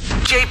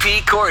JP,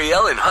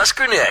 Coriel, and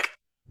Husker Nick.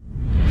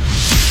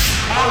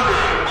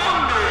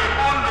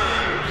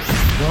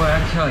 Boy,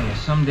 I tell you,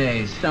 some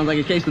days... Sounds like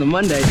a case of the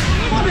Monday.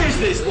 What is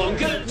this,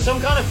 Lunker?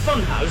 Some kind of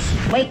fun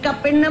house? Wake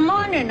up in the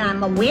morning,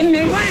 I'm a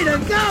winner. Way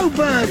to go,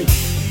 buddy!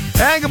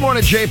 Hey, good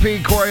morning,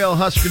 JP, Coriel,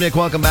 Husker Nick.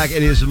 Welcome back.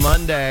 It is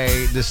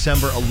Monday,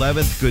 December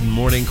 11th. Good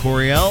morning,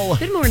 Coriel.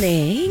 Good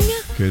morning.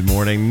 Good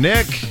morning,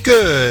 Nick.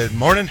 Good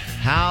morning.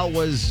 How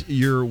was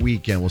your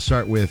weekend? We'll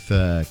start with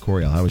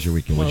Coriel. How was your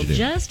weekend? What'd you do?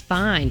 Just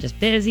fine. Just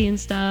busy and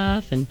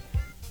stuff. And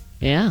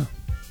yeah.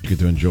 You get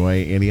to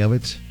enjoy any of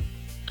it?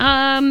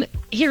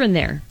 Here and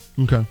there.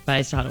 Okay. But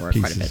I still had to work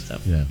quite a bit. So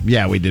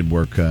Yeah, we did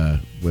work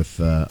with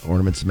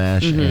Ornament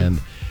Smash and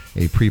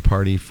a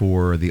pre-party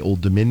for the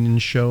Old Dominion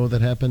show that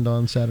happened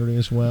on Saturday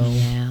as well.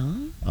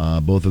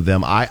 Yeah. Both of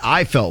them.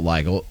 I felt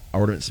like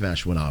Ornament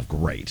Smash went off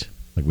great.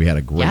 Like we had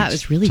a great Yeah, it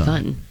was really time.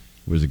 Fun.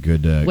 It was a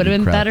good Would have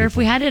been crowd better of if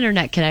we people. had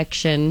internet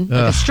connection,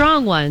 like a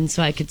strong one,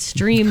 so I could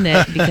stream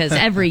it, because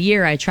every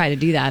year I try to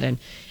do that, and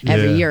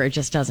every year it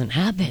just doesn't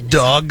happen.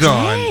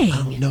 Doggone. Dang. I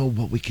don't know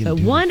what we can But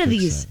do. one to of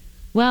fix these, that.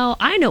 well,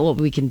 I know what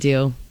we can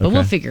do, but Okay.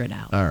 we'll figure it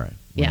out. All right.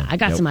 Yeah, Well, I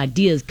got some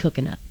ideas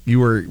cooking up. You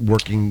were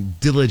working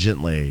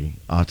diligently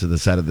off to the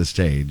side of the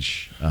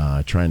stage,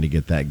 trying to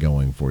get that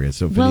going for you.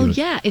 So, if Well, anyone-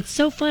 yeah, it's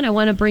so fun. I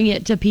want to bring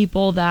it to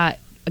people that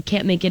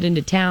can't make it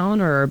into town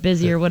or are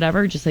busy or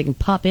whatever. Just they can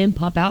pop in,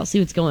 pop out, see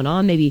what's going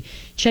on. Maybe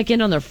check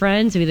in on their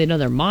friends. Maybe they know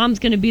their mom's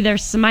going to be there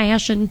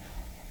smashing.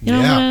 You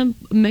know, Yeah. I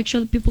want to make sure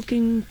that people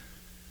can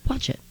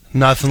watch it.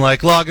 Nothing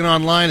like logging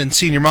online and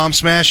seeing your mom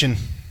smashing.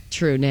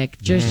 True, Nick.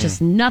 There's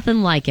just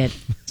nothing like it,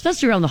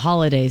 especially around the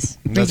holidays.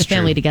 Brings That's the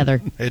family true.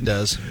 together. It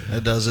does.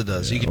 It does. It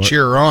does. You can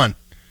cheer her on.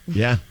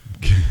 yeah,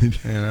 You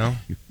know.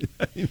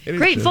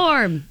 Great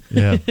form.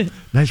 yeah,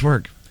 nice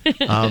work.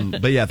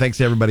 But yeah, thanks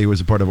to everybody who was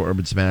a part of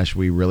Urban Smash.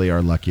 We really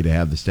are lucky to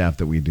have the staff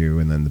that we do,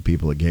 and then the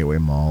people at Gateway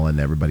Mall and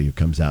everybody who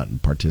comes out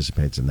and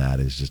participates in that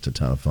is just a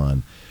ton of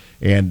fun.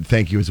 And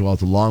thank you as well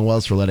to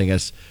Longwells for letting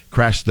us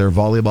crash their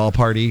volleyball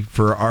party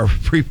for our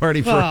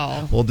pre-party for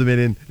Wow. Old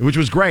Dominion, which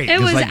was great. It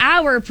 'cause, was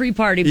our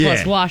pre-party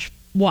plus Yeah.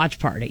 watch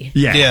party.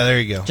 yeah. Yeah. There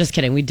you go. Just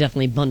kidding. We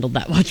definitely bundled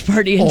that watch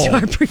party into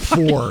our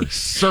pre-party. for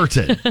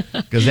certain,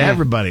 because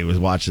everybody was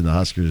watching the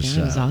Huskers.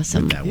 That was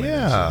awesome. win that win. So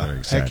Yeah. very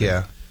excited. Heck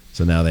yeah.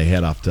 So now they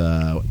head off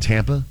to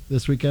Tampa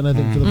this weekend, I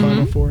think, for the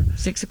Final Four.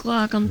 6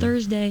 o'clock on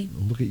Thursday.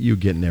 Look at you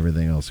getting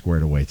everything all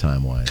squared away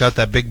time-wise. Got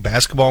that big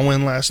basketball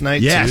win last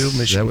night Yes, too.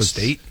 Michigan that was-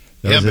 State.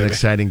 That was an baby.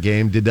 exciting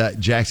game. Did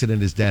Jackson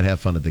and his dad have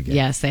fun at the game?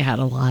 Yes, they had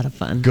a lot of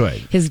fun.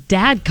 Good. His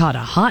dad caught a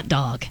hot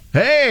dog.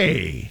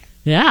 Hey,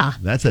 Yeah.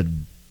 that's a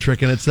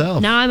trick in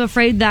itself. Now I'm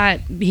afraid that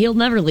he'll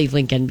never leave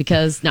Lincoln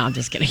because... No, I'm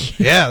just kidding.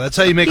 Yeah, that's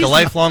how you make a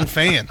lifelong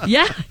fan.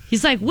 Yeah.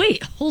 He's like,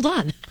 wait, hold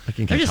on. I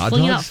can They're catch just hot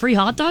flinging dogs? out free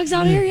hot dogs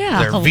out here?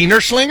 Yeah. They're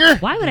Wiener Slinger.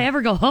 Why would I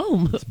ever go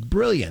home?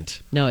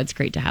 Brilliant. No, it's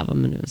great to have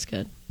them, and it was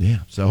good. Yeah.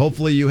 So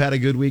hopefully you had a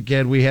good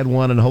weekend. We had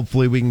one, and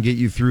hopefully we can get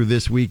you through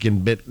this week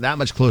and bit that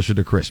much closer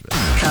to Christmas.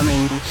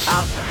 Coming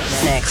up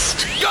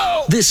next.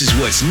 Go! This is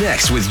what's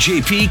next with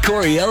JP,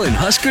 Coriel, and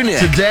Husker Nick.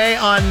 Today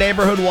on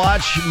Neighborhood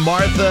Watch,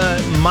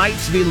 Martha might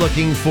be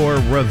looking for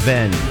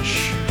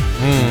revenge.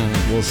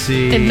 We'll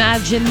see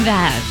Imagine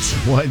that.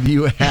 what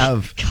you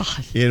have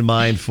God. in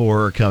mind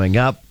for her coming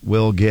up.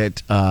 We'll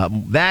get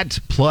that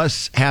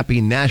plus Happy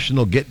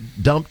National Get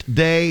Dumped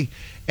Day,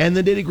 and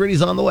the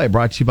nitty-gritty's on the way,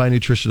 brought to you by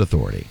Nutrition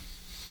Authority.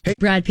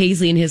 Brad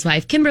Paisley and his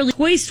wife Kimberly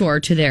toy store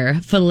to their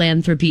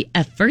philanthropy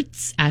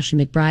efforts.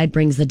 Ashley McBride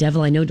brings The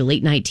Devil I Know to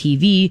late night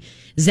TV.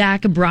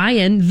 Zach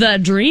Bryan, The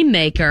Dream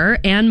Maker,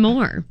 and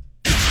more.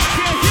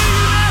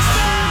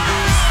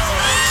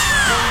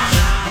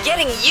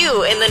 Getting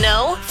you in the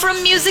know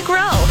from Music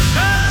Row.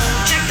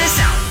 Check this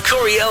out.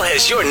 Coriel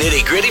has your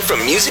nitty-gritty from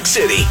Music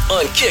City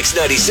on Kix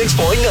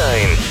 96.9.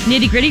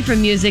 Nitty gritty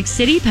from Music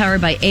City, powered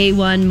by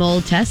A1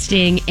 mold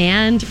testing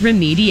and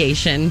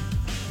remediation.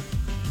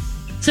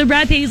 So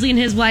Brad Paisley and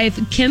his wife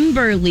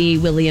Kimberly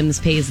Williams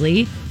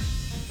Paisley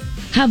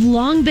have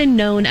long been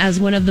known as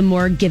one of the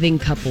more giving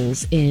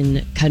couples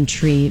in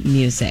country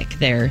music.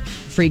 Their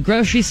free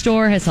grocery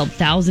store has helped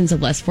thousands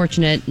of less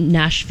fortunate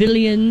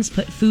Nashvillians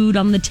put food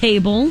on the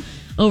table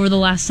over the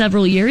last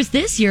several years.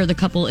 This year, the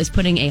couple is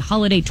putting a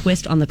holiday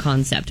twist on the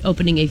concept,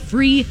 opening a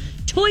free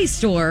toy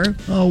store.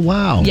 Oh,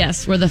 wow.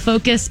 Yes, where the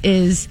focus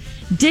is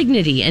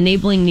dignity,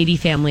 enabling needy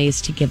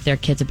families to give their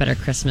kids a better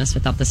Christmas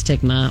without the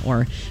stigma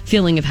or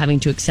feeling of having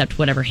to accept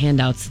whatever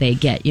handouts they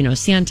get. You know,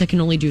 Santa can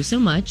only do so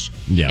much.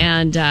 Yeah.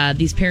 And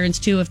these parents,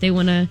 too, if they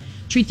want to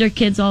treat their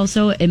kids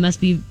also, it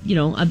must be, you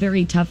know, a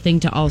very tough thing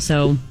to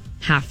also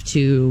have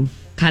to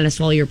kind of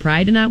swallow your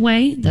pride in that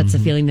way. That's a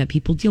feeling that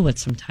people deal with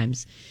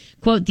sometimes.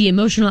 Quote, the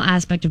emotional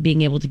aspect of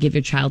being able to give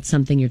your child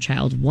something your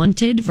child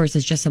wanted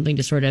versus just something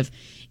to sort of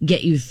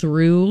get you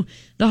through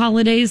the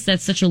holidays.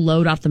 That's such a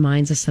load off the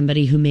minds of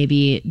somebody who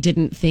maybe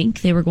didn't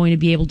think they were going to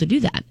be able to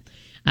do that.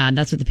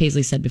 That's what the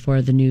Paisley said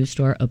before the new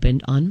store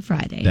opened on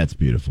Friday. That's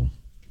beautiful.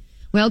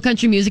 Well,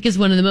 country music is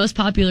one of the most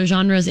popular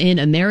genres in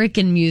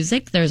American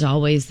music. There's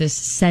always this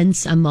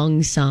sense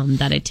among some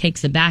that it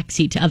takes a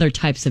backseat to other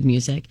types of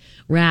music.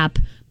 Rap,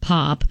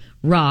 pop,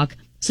 rock.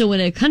 So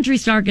when a country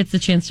star gets the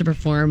chance to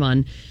perform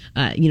on,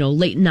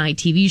 late night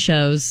TV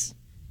shows,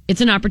 it's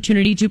an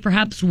opportunity to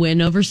perhaps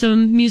win over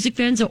some music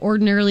fans that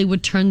ordinarily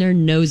would turn their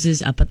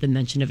noses up at the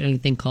mention of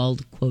anything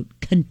called, quote,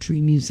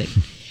 country music.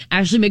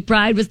 Ashley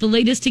McBryde was the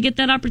latest to get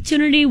that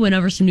opportunity, win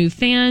over some new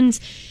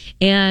fans,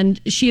 and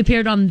she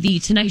appeared on The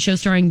Tonight Show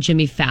starring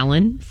Jimmy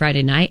Fallon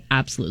Friday night,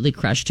 absolutely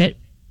crushed it,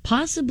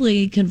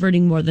 possibly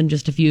converting more than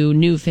just a few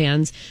new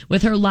fans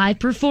with her live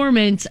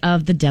performance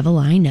of The Devil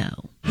I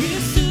Know.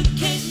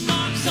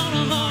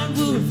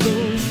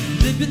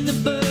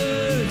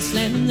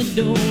 Slamming the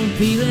door,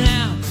 peeling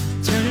out,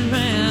 turning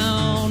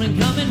around and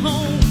coming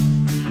home.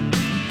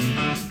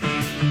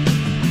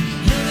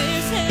 Hell,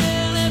 there's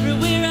hell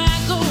everywhere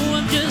I go.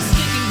 I'm just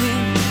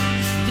sticking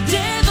with the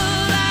devil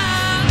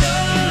I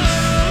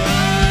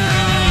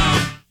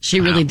know. She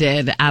really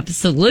did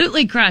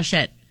absolutely crush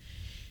it.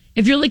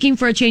 If you're looking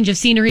for a change of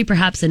scenery,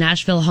 perhaps a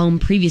Nashville home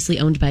previously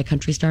owned by a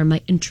country star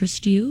might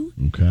interest you.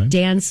 Okay.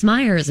 Dan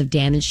Smyers of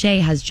Dan and Shay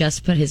has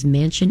just put his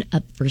mansion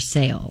up for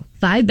sale.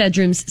 5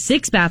 bedrooms,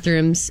 6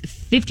 bathrooms,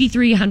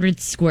 5,300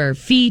 square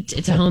feet.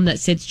 It's a home that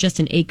sits just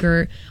an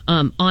acre,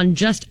 on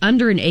just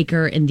under an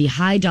acre in the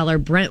high-dollar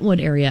Brentwood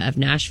area of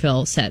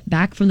Nashville, set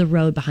back from the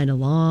road behind a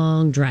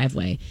long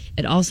driveway.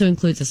 It also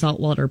includes a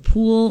saltwater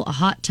pool, a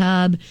hot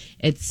tub.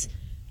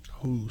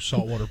 Ooh,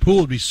 saltwater pool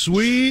would be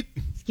sweet.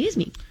 Excuse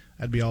me.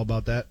 I'd be all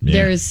about that. Yeah.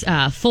 There's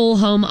full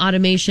home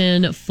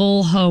automation,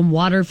 full home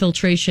water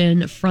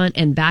filtration, front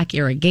and back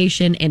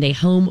irrigation, and a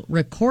home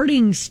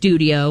recording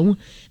studio.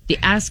 The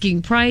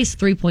asking price,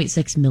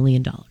 $3.6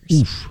 million.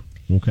 Oof.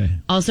 Okay.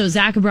 Also,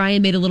 Zach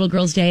Bryan made a little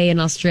girl's day in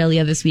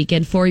Australia this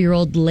weekend.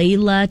 4-year-old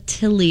Layla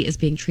Tilley is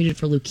being treated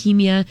for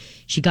leukemia.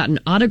 She got an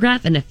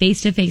autograph and a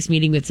face-to-face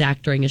meeting with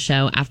Zach during a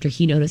show after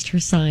he noticed her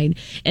sign.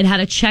 It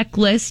had a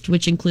checklist,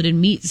 which included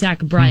meet Zach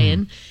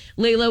Bryan.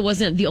 Layla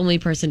wasn't the only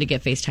person to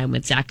get FaceTime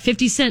with Zach.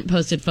 50 Cent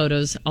posted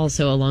photos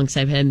also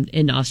alongside him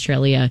in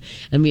Australia,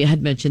 and we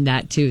had mentioned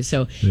that too.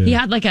 So he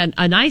had like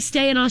a nice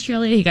day in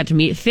Australia. He got to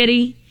meet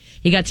Fitty.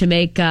 He got to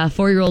make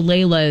 4-year-old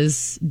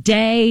Layla's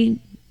day,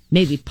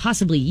 maybe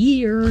possibly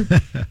year.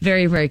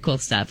 Very, very cool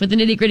stuff. With the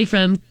nitty gritty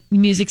from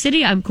Music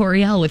City, I'm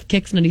Coriel with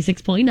Kicks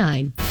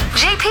 96.9.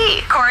 JP,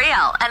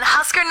 Coriel, and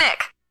Husker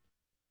Nick.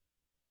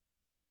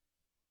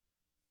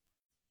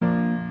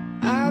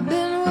 I've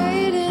been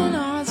waiting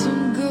on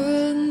some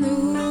good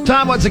news.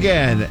 Time once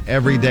again,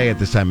 every day at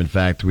this time. In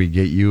fact, we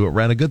get you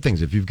around good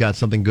things. If you've got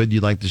something good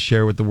you'd like to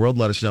share with the world,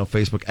 let us know.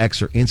 Facebook,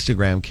 X, or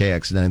Instagram,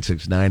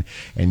 KX969,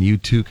 and you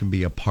too can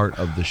be a part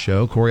of the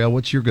show. Coriel,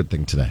 what's your good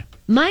thing today?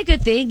 My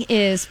good thing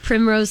is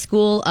Primrose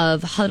School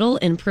of Huddle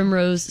and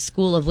Primrose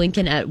School of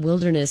Lincoln at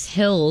Wilderness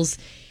Hills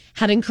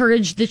had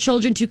encouraged the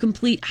children to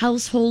complete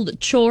household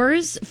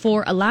chores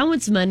for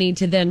allowance money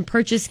to then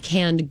purchase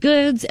canned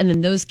goods, and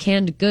then those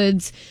canned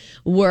goods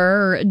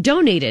were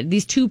donated.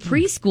 These 2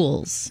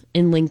 preschools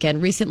in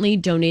Lincoln recently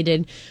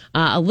donated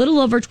a little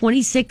over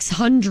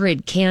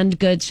 2,600 canned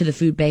goods to the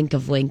Food Bank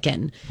of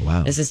Lincoln.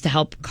 Wow. This is to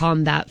help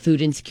combat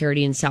food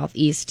insecurity in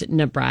southeast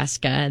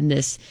Nebraska, and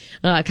this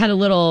kind of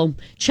little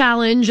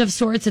challenge of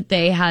sorts that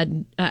they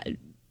had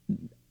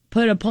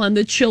put upon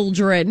the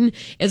children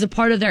as a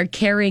part of their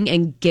Caring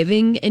and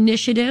Giving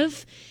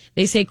initiative.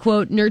 They say,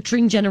 quote,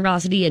 nurturing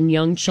generosity in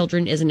young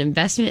children is an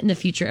investment in the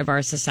future of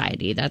our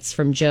society. That's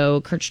from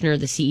Joe Kirchner,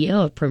 the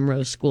CEO of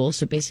Primrose School.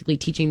 So basically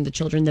teaching the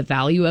children the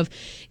value of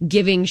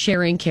giving,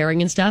 sharing,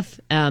 caring and stuff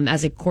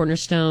as a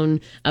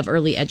cornerstone of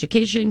early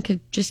education could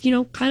just,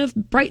 kind of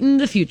brighten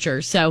the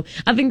future. So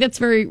I think that's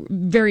very,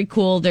 very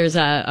cool. There's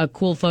a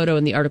cool photo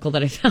in the article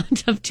that I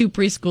found of 2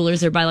 preschoolers.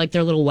 They're by like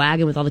their little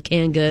wagon with all the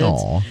canned goods.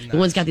 Aww. The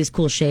one's got these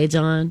cool shades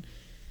on.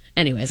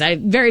 Anyways,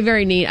 very,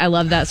 very neat. I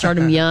love that. Start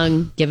them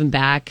young, give them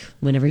back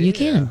whenever you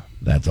can.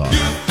 That's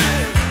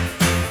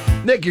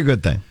awesome. Nick, your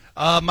good thing.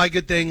 My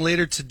good thing,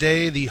 later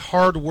today, the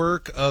hard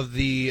work of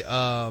the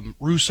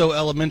Russo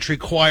Elementary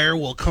Choir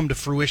will come to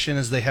fruition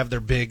as they have their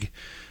big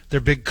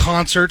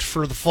concert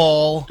for the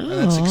fall. And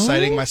that's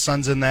exciting. My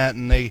son's in that,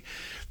 and they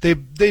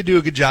do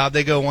a good job.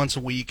 They go once a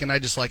week, and I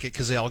just like it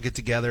because they all get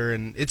together,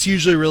 and it's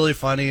usually really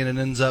funny, and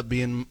it ends up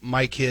being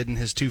my kid and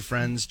his 2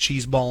 friends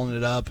cheeseballing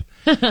it up.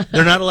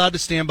 They're not allowed to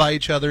stand by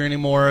each other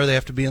anymore. They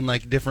have to be in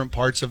like different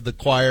parts of the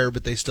choir,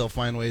 but they still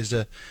find ways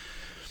to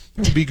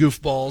be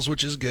goofballs,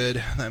 which is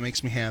good. That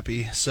makes me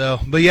happy.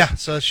 So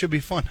it should be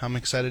fun. I'm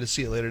excited to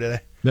see it later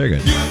today. Very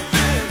good.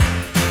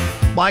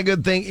 My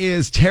good thing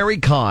is Terry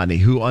Connie,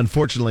 who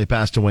unfortunately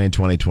passed away in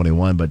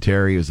 2021. But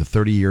Terry was a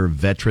 30-year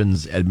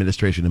Veterans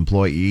Administration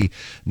employee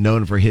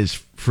known for his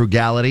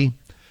frugality.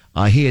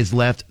 He has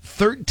left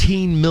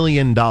 $13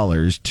 million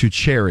to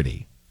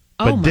charity,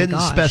 but didn't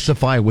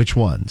specify which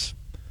ones.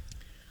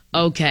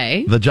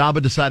 Okay. The job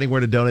of deciding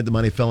where to donate the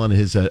money fell on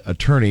his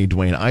attorney,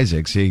 Dwayne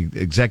Isaacs, the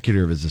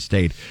executor of his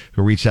estate,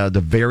 who reached out to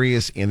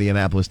various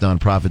Indianapolis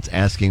nonprofits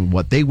asking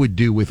what they would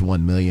do with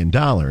 $1 million.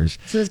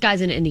 So this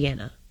guy's in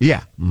Indiana.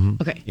 Yeah. Mm-hmm.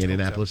 Okay.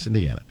 Indianapolis,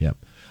 Indiana. Yep.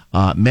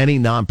 Many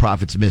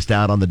nonprofits missed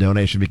out on the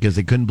donation because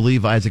they couldn't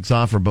believe Isaac's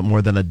offer, but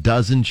more than a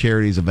dozen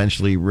charities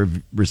eventually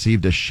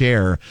received a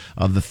share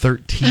of the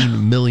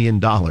 $13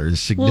 million,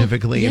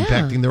 significantly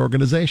impacting their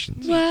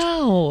organizations.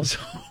 Wow. So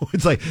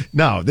it's like,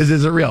 no, this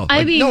isn't real.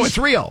 I mean, no, it's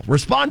real.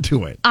 Respond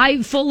to it.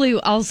 I fully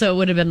also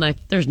would have been like,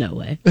 there's no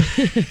way.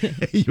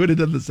 You would have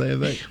done the same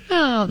thing.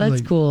 Oh,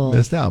 that's cool.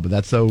 Missed out, but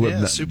that's super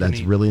that's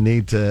neat. really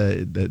neat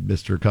that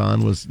Mr.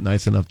 Khan was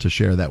nice enough to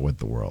share that with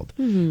the world.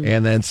 Mm-hmm.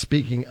 And then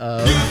speaking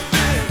of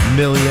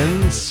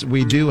millions,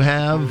 we do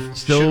have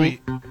still.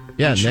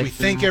 Should we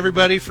thank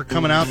everybody for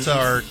coming out to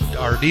our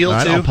deal All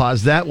right, too? I'll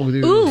pause that. We'll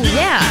do. Ooh,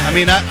 yeah. I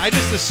mean, I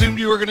just assumed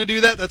you were going to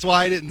do that. That's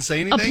why I didn't say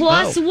A anything.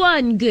 plus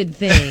one good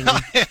thing.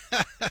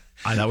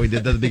 I know we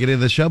did that at the beginning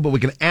of the show, but we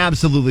can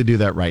absolutely do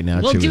that right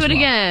now. We'll too, do as it well.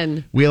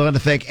 again. We want to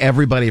thank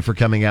everybody for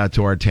coming out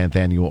to our 10th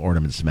annual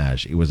Ornament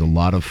Smash. It was a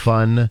lot of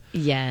fun.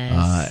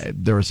 Yes.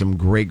 There were some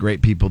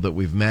great people that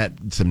we've met,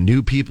 some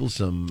new people,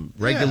 some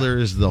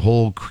regulars, the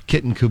whole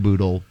kit and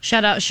caboodle.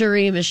 Shout out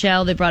Cherie and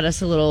Michelle. They brought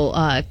us a little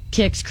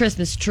Kix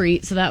Christmas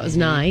treat, so that was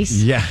nice.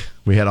 Yeah,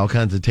 we had all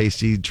kinds of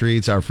tasty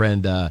treats. Our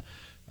friend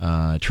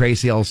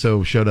Tracy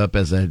also showed up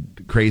as a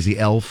crazy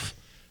elf.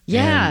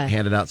 Yeah. And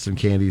handed out some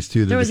candies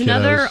too. There was the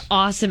another kiddos.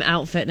 awesome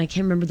outfit, and I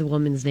can't remember the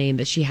woman's name,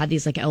 but she had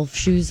these like elf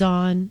shoes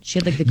on. She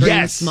had like the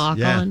green smock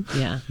on.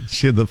 Yeah.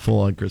 She had the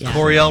full-on Christmas.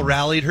 Coriel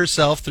rallied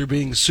herself through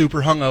being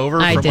super hungover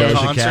I from did. a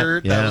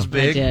concert. Yeah. That was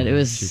big. I did. It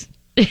was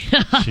She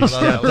stepped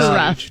a up.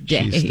 rough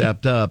day. She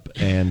stepped up,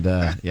 and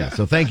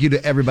so thank you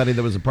to everybody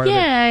that was a part of it.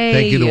 Yay.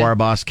 Thank you to our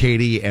boss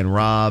Katie and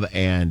Rob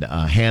and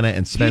Hannah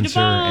and Spencer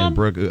and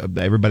Brooke,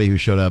 everybody who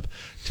showed up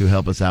to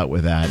help us out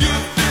with that.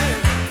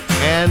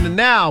 And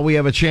now we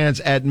have a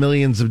chance at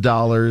millions of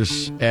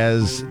dollars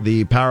as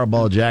the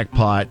Powerball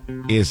jackpot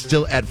is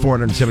still at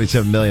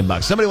 $477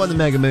 million. Somebody won the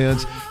Mega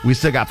Millions. We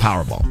still got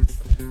Powerball.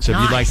 So if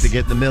you'd like to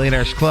get the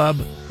Millionaires Club,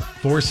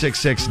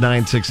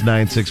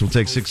 466-9696. We'll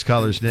take 6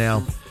 callers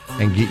now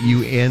and get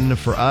you in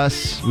for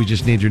us. We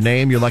just need your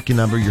name, your lucky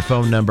number, your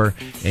phone number,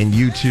 and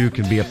you too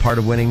can be a part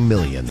of winning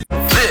millions.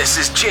 This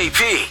is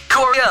JP,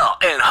 Coriel,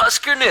 and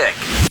Husker Nick.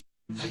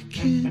 I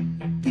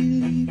can't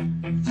believe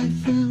I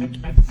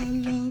found a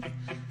love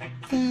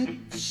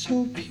that's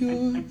so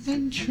pure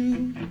and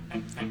true.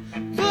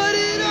 But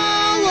it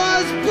all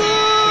was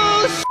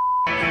bullshit.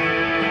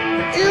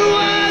 It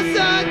was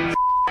a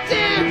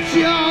damn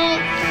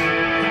joke.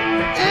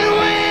 And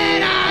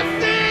when I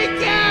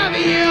think of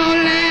you,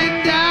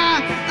 Linda,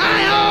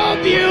 I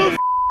hope you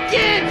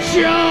get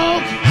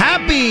choke.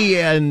 Happy,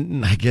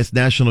 and I guess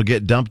National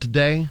Get Dumped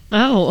Day.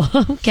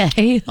 Oh,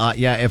 okay.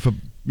 Yeah, if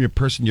your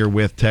person you're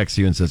with texts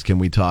you and says, "Can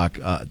we talk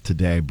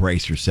today?"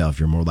 Brace yourself.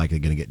 You're more likely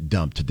going to get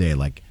dumped today,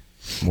 like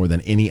more than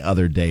any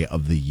other day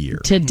of the year.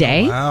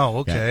 Today? Wow,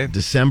 okay. Yeah,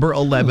 December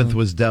 11th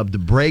was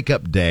dubbed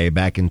Breakup Day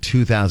back in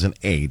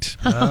 2008.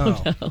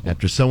 Oh, no.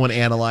 After someone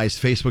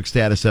analyzed Facebook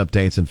status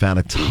updates and found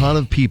a ton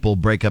of people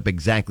break up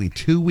exactly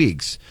 2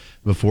 weeks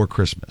before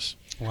Christmas.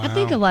 I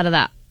think a lot of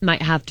that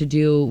might have to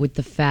do with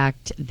the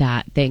fact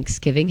that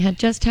Thanksgiving had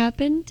just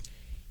happened.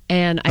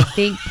 And I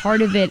think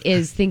part of it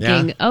is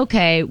thinking,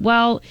 okay,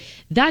 well,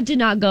 that did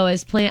not go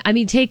as planned. I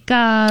mean, take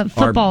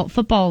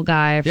football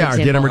guy, for Yeah, our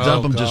example. did him or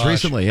dump him just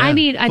recently. Yeah. I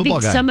mean, I Football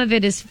think guy. some of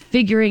it is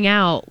figuring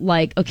out,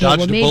 like, okay, Dodged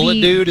well, a maybe bullet,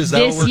 dude? Is that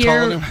this what we're year,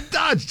 calling him?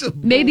 Dodged a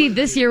bullet. maybe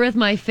this year with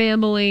my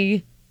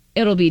family,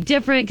 it'll be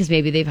different because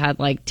maybe they've had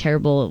like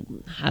terrible,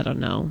 I don't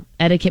know,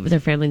 etiquette with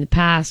their family in the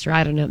past, or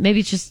I don't know.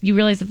 Maybe it's just you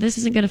realize that this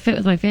isn't going to fit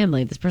with my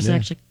family. This person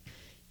actually,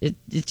 it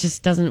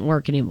just doesn't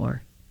work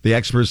anymore. The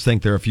experts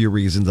think there are a few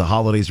reasons. The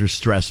holidays are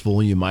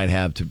stressful. You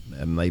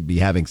might be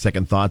having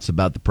second thoughts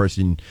about the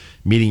person.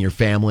 Meeting your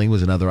family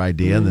was another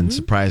idea. And then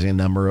surprising a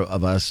number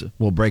of us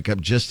will break up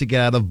just to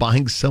get out of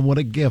buying someone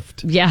a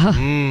gift. Yeah.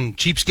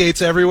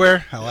 Cheapskates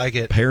everywhere. I like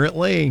it.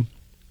 Apparently.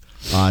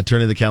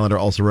 Turning the calendar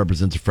also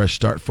represents a fresh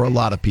start for a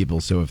lot of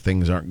people. So if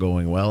things aren't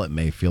going well, it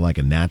may feel like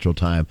a natural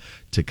time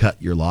to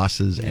cut your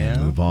losses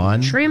and move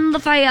on. Trim the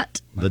fat.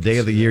 The day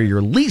of the year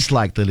you're least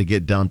likely to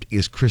get dumped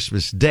is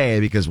Christmas Day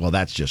because, well,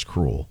 that's just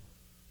cruel.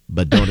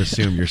 But don't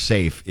assume you're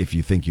safe if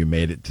you think you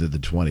made it to the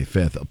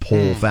 25th. A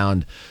poll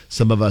found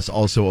some of us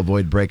also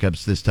avoid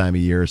breakups this time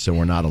of year, so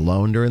we're not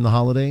alone during the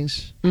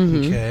holidays.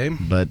 Okay.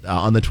 But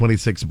on the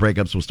 26th,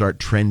 breakups will start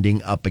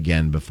trending up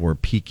again before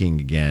peaking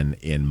again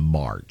in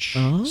March.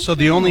 So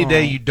the only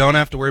day you don't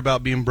have to worry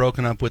about being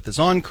broken up with is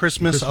on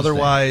Christmas. Christmas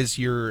Otherwise,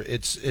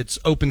 it's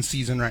open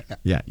season right now.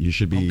 Yeah, you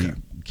should be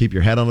keep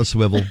your head on a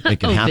swivel. It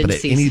can happen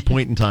at any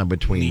point in time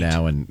between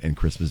now and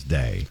Christmas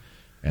Day.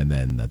 And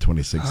then the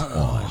 26th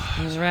on.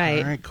 That's right.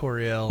 All right,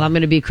 Coriel. Well, I'm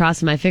going to be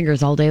crossing my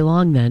fingers all day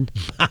long then.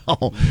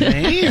 Wow.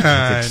 Man,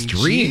 That's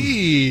extreme.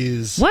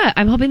 jeez. What?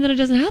 I'm hoping that it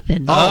doesn't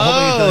happen.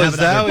 Oh, is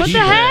that What the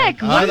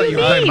heck? What do you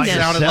mean?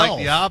 Sounded like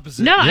the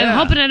opposite. No, Yeah. I'm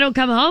hoping I don't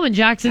come home and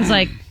Jackson's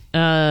like,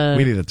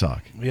 We need to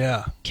talk.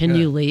 Yeah. can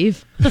you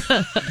leave?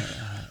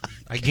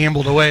 I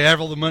gambled away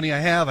all the money I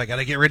have. I got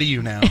to get rid of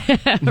you now.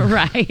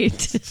 Right.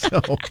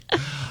 So,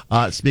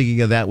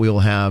 speaking of that, we will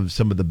have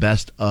some of the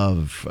best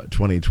of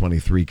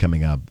 2023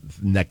 coming up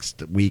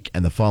next week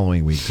and the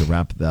following week to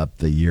wrap up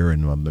the year.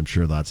 And I'm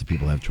sure lots of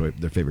people have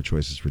their favorite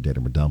choices for Date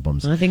 'em or Dump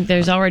 'ems. I think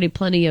there's already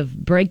plenty of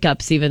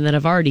breakups even that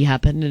have already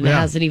happened, and it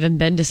hasn't even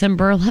been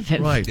December 11th.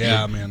 Right.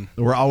 Yeah, man.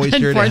 We're always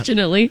here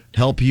Unfortunately. to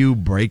help you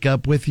break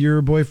up with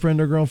your boyfriend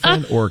or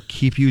girlfriend, or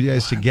keep you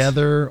guys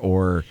together,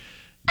 or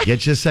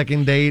get you a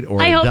second date,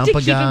 or I hope dump to a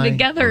keep guy them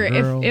together or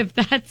girl. if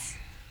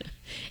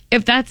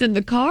that's in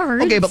the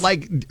cards. Okay, but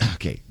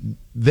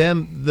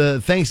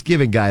the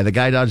Thanksgiving guy, the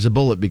guy dodged a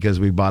bullet because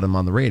we bought him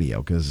on the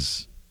radio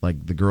because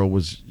the girl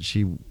was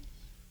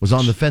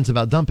on the fence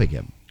about dumping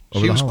him.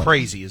 She was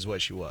crazy is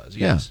what she was.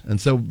 Yes. Yeah, and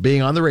so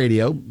being on the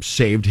radio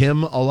saved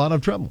him a lot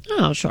of trouble.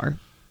 Oh, sure.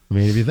 I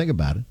mean, if you think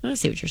about it. I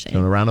see what you're saying.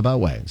 In a roundabout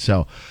way.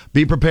 So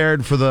be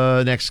prepared for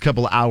the next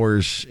couple of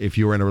hours if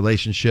you are in a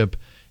relationship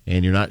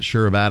and you're not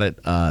sure about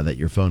it, that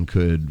your phone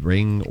could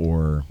ring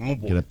or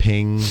get a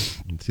ping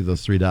and see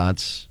those 3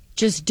 dots.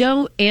 Just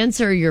don't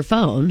answer your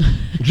phone.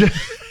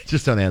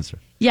 Just don't answer.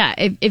 Yeah,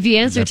 if you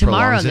answer That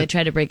tomorrow prolongs and they it.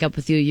 try to break up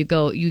with you,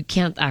 you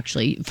can't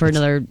actually for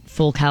another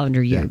full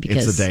calendar year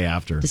because it's the day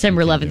after.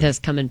 December You can't 11th do it. has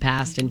come and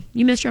passed, and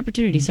you missed your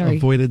opportunity. Sorry.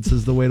 Avoidance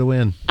is the way to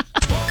win.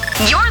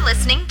 You're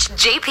listening to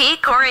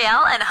JP,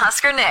 Coriel, and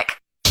Husker Nick.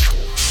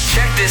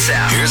 Check this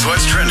out. Here's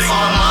what's trending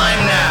online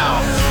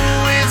now.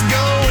 It's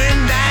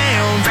going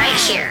down. Right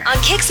here on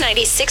Kix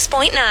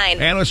 96.9.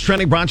 And what's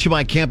trending brought to you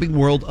by Camping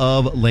World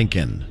of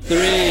Lincoln.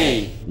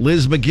 3.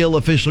 Liz McGill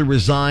officially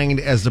resigned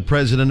as the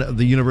president of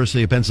the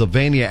University of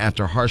Pennsylvania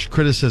after harsh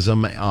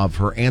criticism of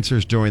her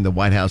answers during the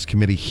White House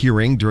committee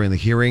hearing. During the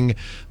hearing,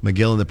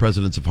 McGill and the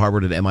presidents of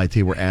Harvard and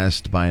MIT were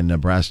asked by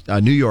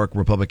New York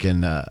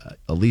Republican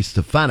Elise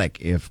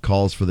Stefanik if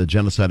calls for the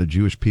genocide of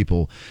Jewish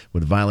people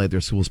would violate their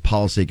school's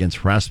policy against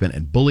harassment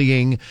and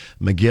bullying.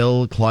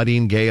 McGill,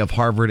 Claudine Gay of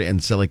Harvard,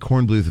 and Sally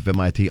Kornbluth of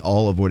MIT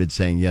all avoided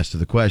saying yes to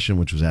the question,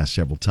 which was asked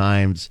several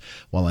times.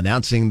 While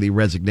announcing the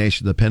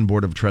resignation, the Penn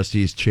Board of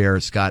Trustees chair,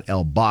 Scott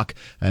L. Bach,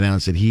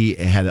 announced that he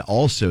had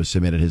also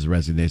submitted his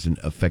resignation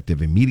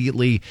effective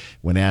immediately.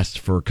 When asked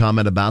for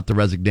comment about the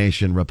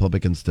resignation,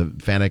 Republican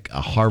Stefanik,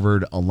 a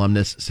Harvard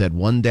alumnus, said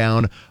 1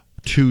 down,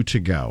 2 to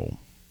go.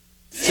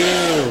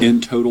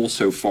 In total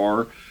so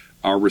far,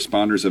 our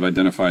responders have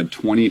identified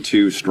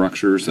 22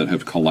 structures that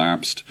have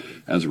collapsed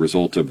as a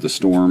result of the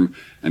storm,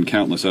 and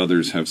countless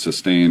others have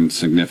sustained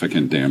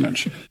significant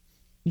damage.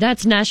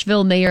 That's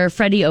Nashville Mayor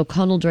Freddie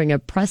O'Connell during a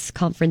press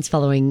conference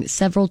following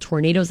several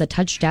tornadoes that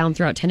touched down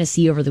throughout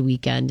Tennessee over the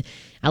weekend.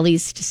 At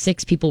least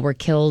 6 people were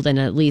killed and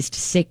at least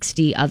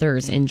 60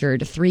 others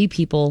injured. 3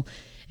 people,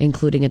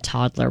 including a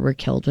toddler, were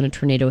killed when a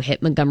tornado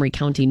hit Montgomery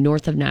County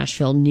north of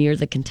Nashville near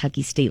the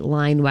Kentucky state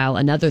line, while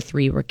another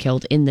 3 were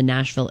killed in the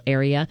Nashville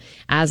area.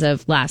 As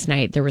of last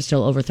night, there were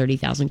still over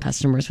 30,000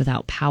 customers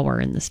without power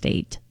in the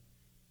state.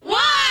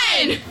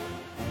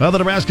 Well, the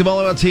Nebraska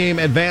volleyball team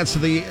advanced to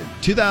the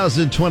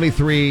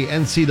 2023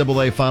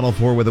 NCAA Final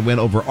Four with a win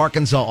over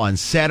Arkansas on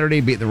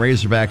Saturday, beating the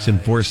Razorbacks in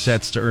 4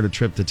 sets to earn a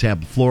trip to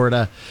Tampa,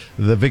 Florida.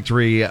 The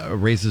victory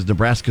raises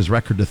Nebraska's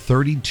record to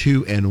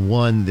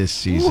 32-1 this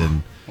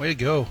season. Way to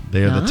go.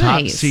 They are the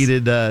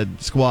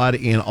top-seeded squad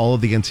in all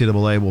of the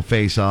NCAA. Will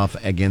face off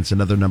against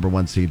another number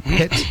 1 seed,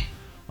 Pitt,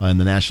 in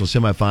the national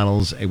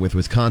semifinals, with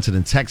Wisconsin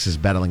and Texas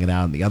battling it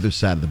out on the other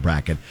side of the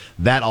bracket.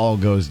 That all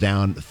goes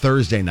down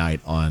Thursday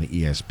night on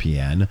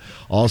ESPN.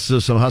 Also,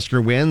 some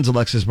Husker wins.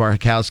 Alexis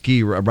Markowski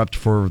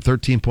erupted for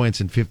 13 points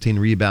and 15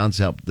 rebounds,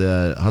 helped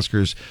the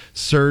Huskers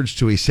surge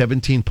to a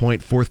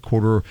 17-point fourth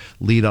quarter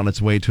lead on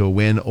its way to a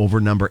win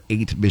over number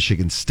 8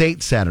 Michigan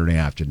State Saturday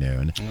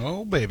afternoon.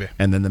 Oh, baby.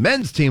 And then the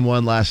men's team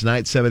won last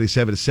night,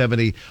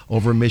 77-70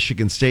 over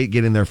Michigan State,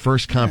 getting their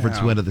first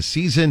conference win of the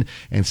season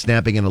and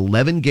snapping an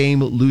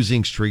 11-game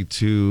losing streak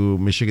to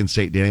Michigan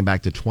State dating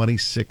back to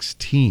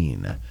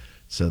 2016.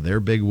 So they're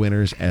big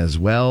winners as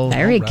well.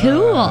 Very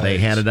cool. They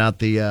handed out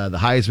the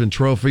Heisman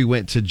Trophy,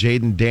 went to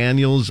Jaden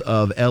Daniels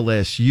of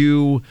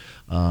LSU.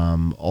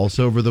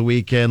 Also over the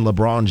weekend,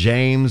 LeBron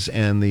James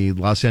and the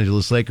Los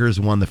Angeles Lakers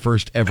won the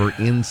first ever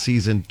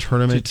in-season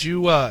tournament. Did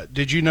you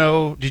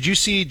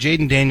see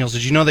Jaden Daniels?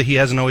 Did you know that he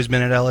hasn't always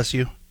been at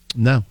LSU?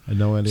 No, I had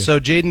no idea. So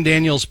Jaden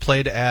Daniels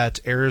played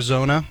at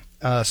Arizona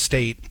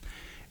State.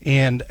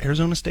 And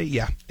Arizona State,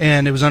 yeah.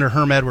 And it was under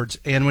Herm Edwards.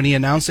 And when he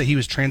announced that he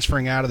was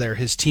transferring out of there,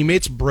 his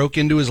teammates broke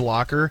into his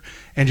locker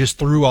and just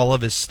threw all of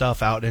his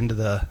stuff out into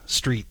the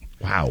street.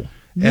 Wow.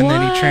 And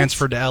then he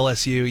transferred to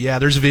LSU. Yeah,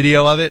 there's a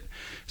video of it.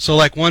 So,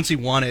 once he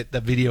won it,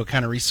 the video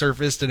kind of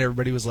resurfaced, and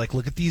everybody was like,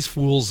 look at these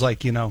fools,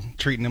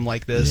 treating him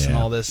like this and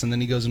all this. And then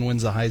he goes and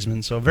wins the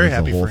Heisman. So, very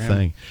happy for him.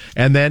 Thing.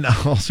 And then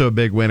also a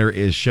big winner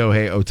is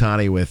Shohei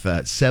Ohtani with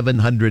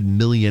 $700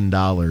 million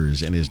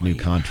in his new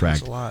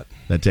contract. That's a lot.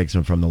 That takes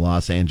him from the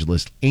Los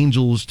Angeles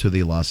Angels to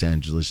the Los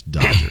Angeles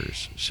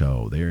Dodgers.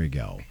 So, there you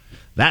go.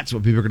 That's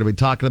what people are going to be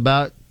talking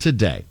about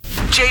today.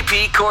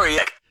 JP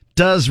Coriel.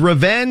 Does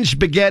revenge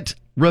beget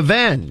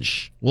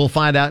revenge? We'll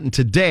find out in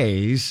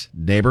today's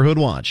Neighborhood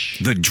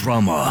Watch. The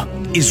drama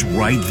is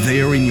right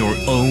there in your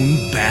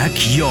own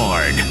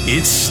backyard.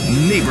 It's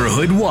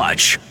Neighborhood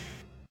Watch.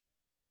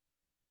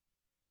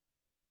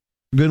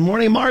 Good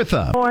morning,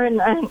 Martha.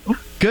 Morning.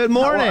 Good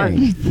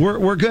morning.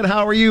 We're good.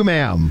 How are you,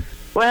 ma'am?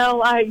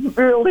 Well, I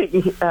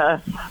really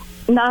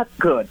not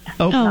good.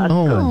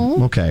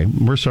 Okay.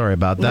 We're sorry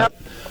about that.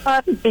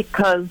 Not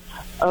because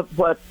of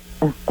what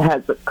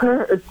has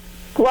occurred.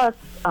 Plus,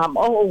 I'm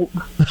old.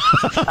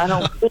 I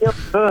don't feel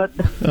good.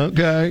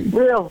 Okay.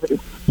 Really.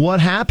 What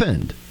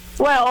happened?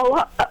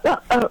 Well,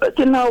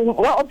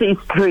 all these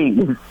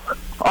trees,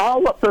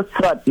 all of a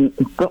sudden,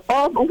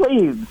 all the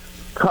leaves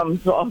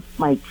comes off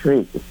my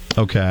tree.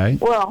 Okay.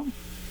 Well,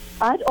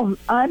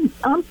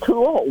 I'm too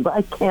old.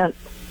 I can't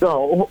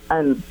go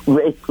and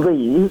rake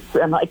leaves,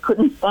 and I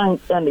couldn't find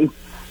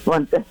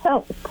anyone to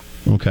help.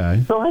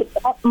 Okay. So I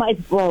got my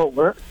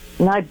blower,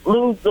 and I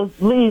blew the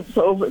leaves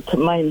over to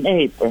my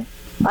neighbor.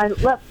 I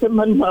left him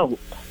a note.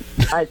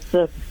 I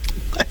said,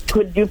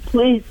 could you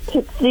please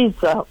pick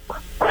these up?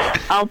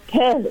 I'll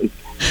pay.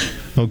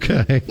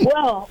 Okay.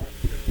 Well,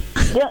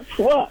 guess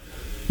what?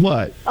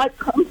 What? I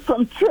come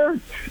from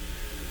church,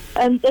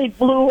 and they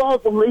blew all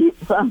the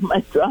leaves on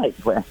my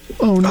driveway.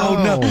 Oh,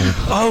 no.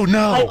 Oh,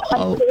 no.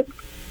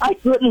 I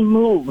couldn't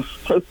move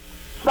for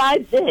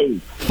 5 days.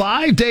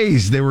 5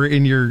 days they were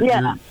in your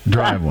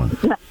driveway.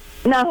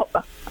 Now,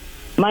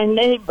 my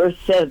neighbor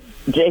said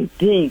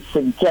JP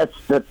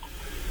suggested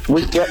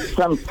we get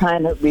some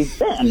kind of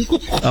revenge.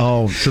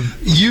 Oh, so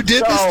you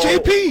did this,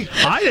 JP?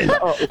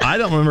 I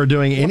don't remember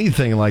doing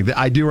anything like that.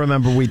 I do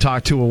remember we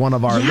talked to one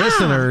of our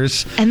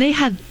listeners, and they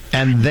had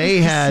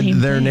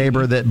their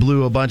neighbor that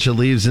blew a bunch of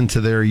leaves into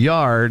their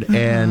yard,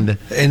 and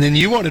then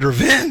you wanted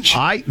revenge.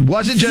 I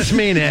wasn't just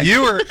me, Nick.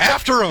 You were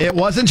after him. It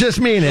wasn't just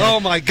me, Nick. Oh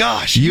my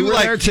gosh, you were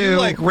there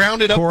too. You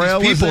rounded up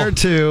Coriel these people. was there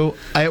too.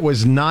 It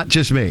was not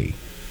just me,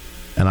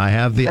 and I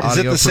have the audio. Is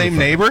it the same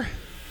neighbor?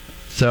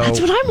 So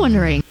that's what I'm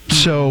wondering.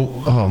 So,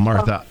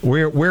 Martha,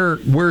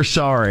 we're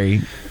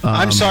sorry.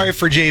 I'm sorry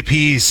for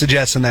JP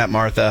suggesting that,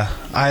 Martha.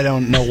 I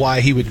don't know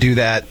why he would do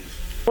that.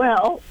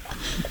 Well,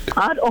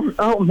 I don't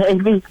know.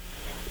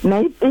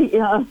 Maybe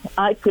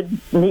I could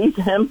meet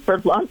him for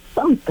lunch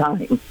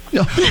sometime.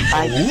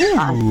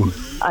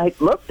 I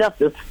looked up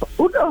his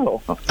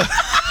photo.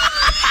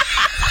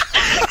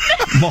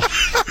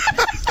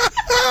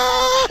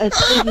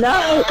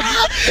 No.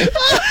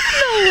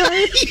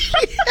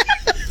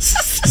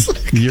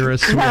 You're a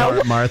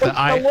sweetheart, Martha.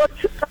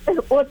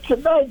 What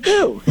should I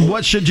do?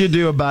 What should you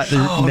do about the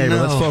neighbor?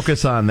 No. Let's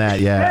focus on that.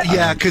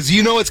 Yeah, because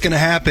you know what's going to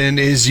happen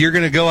is you're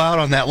going to go out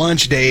on that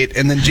lunch date,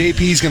 and then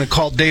JP's going to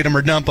call Date 'em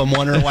or Dump 'em,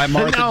 wondering why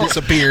Martha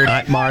disappeared.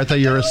 Martha,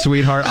 you're a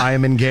sweetheart. I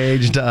am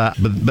engaged,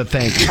 but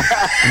thank you.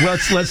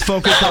 Let's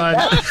focus on.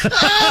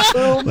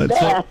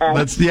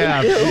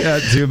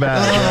 Too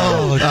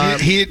bad.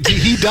 He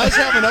does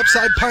have an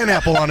upside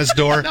pineapple on his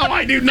door. No,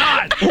 I do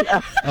not.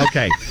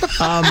 Okay.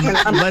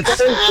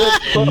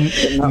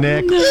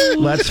 Nick,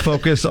 let's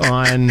focus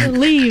on the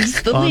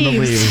leaves. The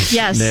leaves.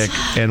 Yes, Nick,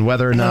 and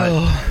whether or not.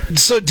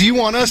 So, do you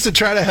want us to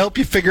try to help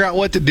you figure out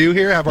what to do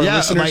here? Have our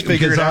listeners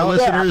figure it out?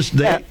 Our listeners,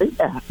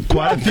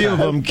 quite a few of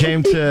them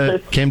came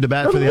to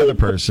bat for the other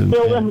person.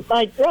 Still in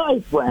my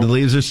driveway. The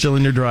leaves are still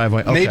in your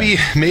driveway. Okay.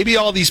 Maybe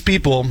all these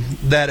people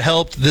that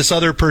helped this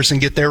other person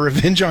get their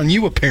revenge on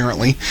you,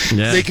 apparently,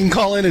 they can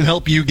call in and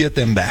help you get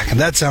them back.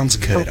 That sounds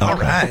good. All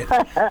right.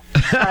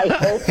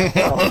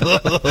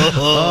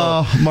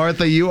 Oh,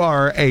 Martha, you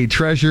are a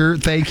treasure.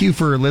 Thank you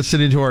for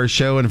listening to our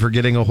show and for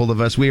getting a hold of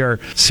us. We are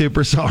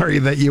super sorry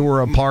that you were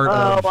a part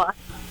of.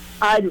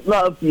 I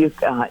love you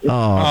guys.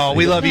 Oh,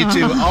 we love you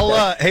too.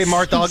 Hey,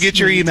 Martha, I'll get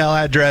your email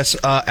address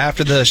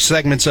after the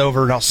segment's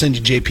over, and I'll send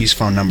you JP's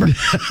phone number.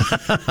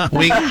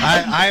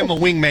 I am a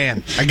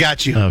wingman. I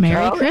got you. Okay.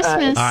 Merry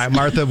Christmas. All right,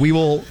 Martha, we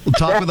will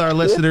talk with our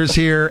listeners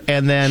here,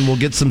 and then we'll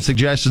get some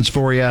suggestions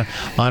for you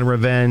on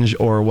revenge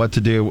or what to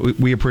do.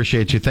 We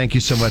appreciate you. Thank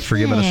you so much for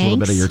giving us a little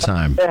bit of your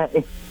time.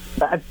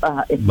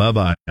 Bye-bye.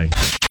 Bye-bye.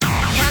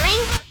 Coming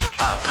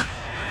up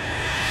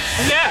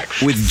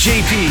next with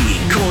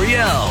JP,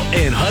 Coriel,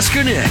 and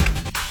Husker Nick.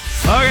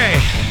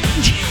 Okay.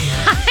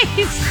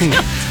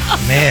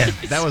 Man,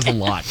 that was a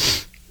lot.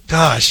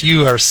 Gosh,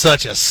 you are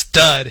such a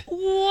stud.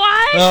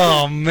 What?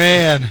 Oh,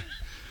 man.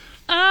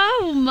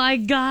 Oh, my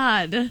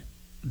God.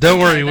 Don't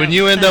worry. When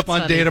you end up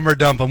on Date 'em or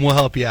Dump 'em, we'll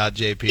help you out,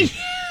 JP.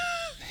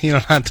 You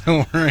don't have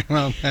to worry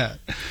about that.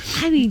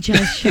 I mean,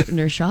 just shooting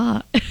her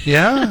shot.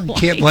 Yeah,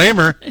 can't blame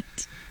her.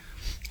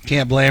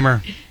 Can't blame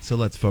her. So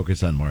let's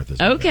focus on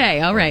Martha's. Okay,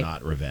 revenge, all right.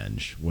 Not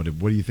revenge. What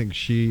do you think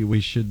we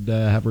should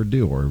have her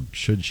do, or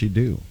should she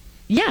do?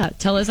 Yeah,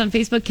 tell us on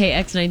Facebook,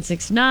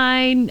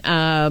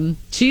 KX969.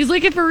 She's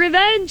looking for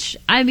revenge.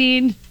 I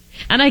mean,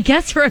 and I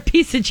guess for a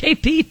piece of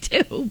JP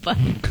too, but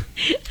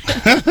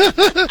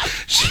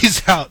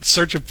she's out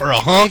searching for a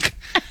hunk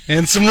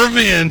and some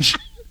revenge.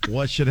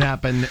 What should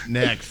happen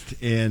next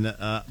in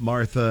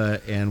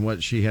Martha and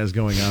what she has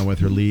going on with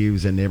her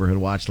leaves and Neighborhood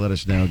Watch? Let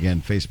us know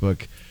again.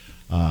 Facebook,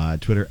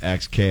 Twitter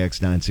X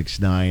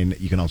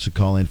KX969. You can also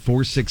call in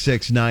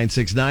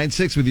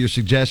 466-9696 with your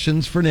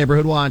suggestions for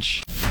Neighborhood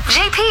Watch.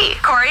 JP,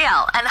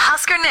 Coriel, and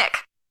Husker Nick.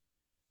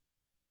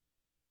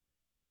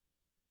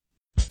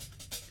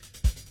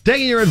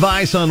 Taking your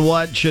advice on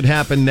what should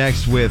happen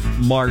next with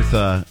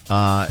Martha.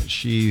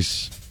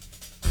 She's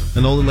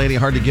an older lady,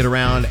 hard to get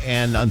around,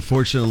 and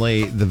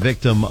unfortunately the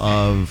victim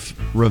of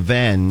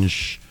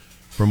revenge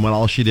from when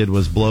all she did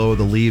was blow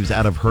the leaves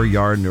out of her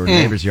yard and her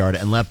neighbor's yard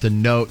and left a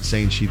note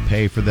saying she'd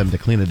pay for them to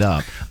clean it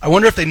up. I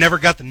wonder if they never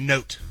got the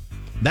note.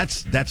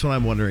 That's what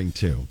I'm wondering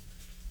too.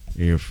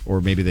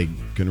 Or maybe they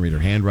couldn't read her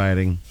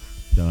handwriting.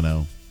 Don't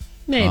know.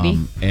 Maybe.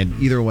 And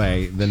either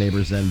way, the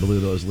neighbors then blew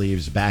those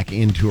leaves back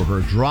into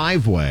her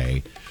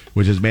driveway,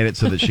 which has made it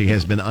so that she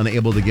has been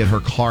unable to get her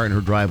car in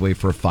her driveway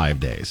for 5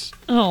 days.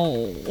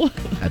 Oh.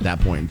 At that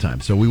point in time.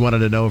 So we wanted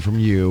to know from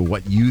you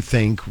what you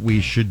think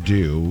we should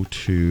do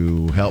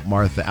to help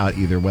Martha out,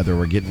 either whether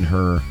we're getting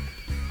her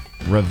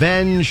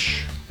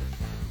revenge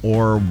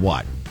or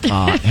what.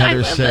 Heather I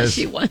love says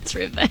that she wants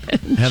revenge.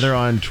 Heather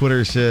on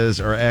Twitter says,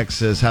 or X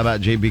says, how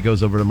about JB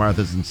goes over to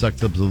Martha's and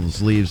sucks up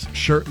those leaves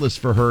shirtless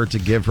for her to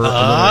give her a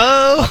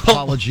little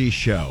apology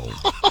show.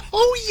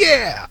 Oh,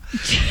 yeah.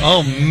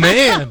 Oh,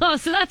 man. Oh,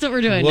 so that's what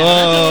we're doing now.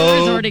 That's what we're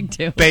resorting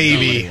to.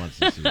 Baby. Nobody wants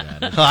to see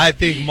that. I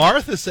think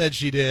Martha said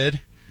she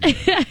did.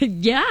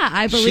 Yeah,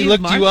 I believe She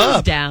looked Martha's you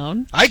up.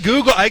 down. I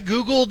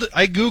googled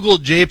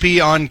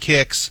JP on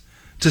Kicks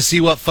to see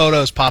what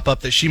photos pop up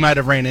that she might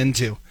have ran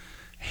into.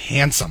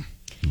 Handsome.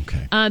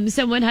 Okay.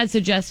 Someone had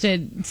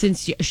suggested,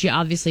 since she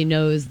obviously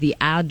knows the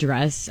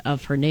address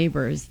of her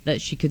neighbors, that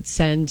she could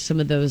send some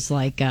of those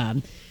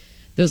glitter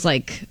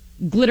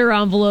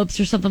envelopes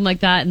or something like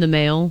that in the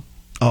mail.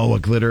 Oh,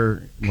 one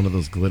of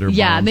those glitter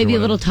Yeah, bombs maybe or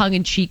a little whatever.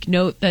 tongue-in-cheek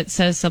note that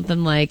says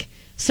something like,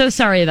 "So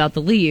sorry about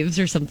the leaves"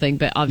 or something,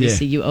 but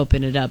obviously you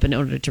open it up in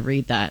order to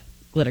read that.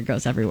 Glitter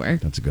goes everywhere.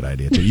 That's a good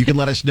idea, too. You can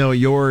let us know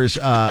yours.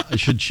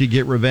 Should she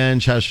get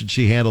revenge? How should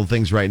she handle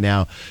things right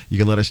now? You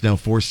can let us know,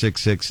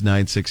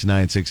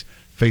 466-9696.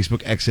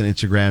 Facebook, X, and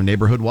Instagram.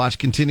 Neighborhood Watch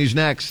continues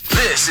next.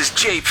 This is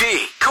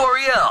JP,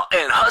 Coriel,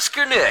 and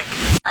Husker Nick.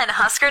 And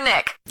Husker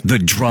Nick. The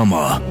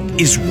drama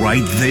is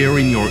right there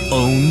in your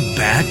own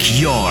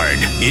backyard.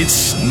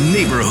 It's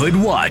Neighborhood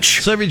Watch.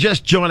 So if you're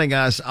just joining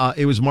us,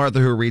 it was Martha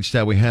who reached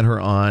out. We had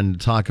her on to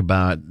talk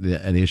about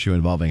an issue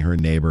involving her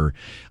neighbor.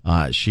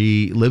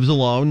 She lives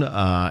alone,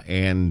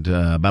 and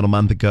about a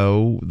month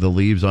ago, the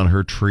leaves on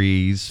her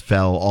trees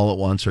fell all at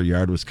once. Her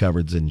yard was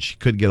covered, and she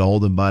couldn't get a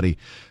hold of Buddy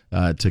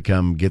to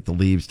come get the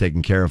leaves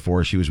taken care of for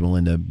her. She was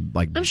willing to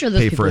I'm sure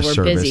those pay people for a were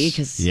service. busy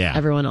because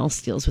everyone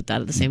else deals with that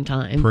at the same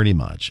time. Pretty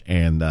much.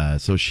 And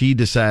so she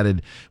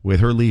decided with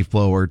her leaf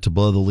blower to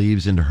blow the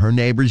leaves into her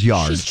neighbor's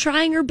yard. She's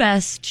trying her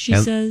best, she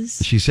And says.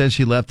 She says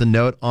she left a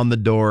note on the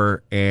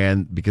door,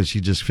 and because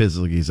she just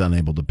physically is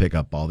unable to pick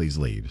up all these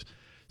leaves.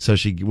 So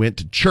she went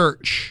to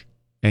church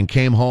and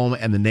came home,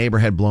 and the neighbor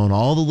had blown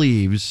all the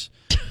leaves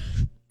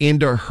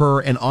into her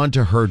and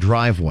onto her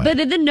driveway. But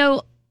in the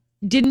note,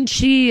 didn't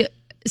she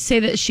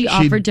say that she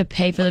offered to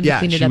pay for them to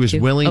clean it up too? Yeah, she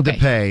was willing to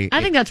pay.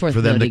 I think that's worth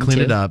for them to noting, clean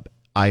too. it up.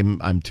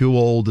 I'm too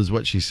old, is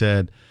what she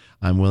said.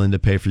 I'm willing to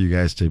pay for you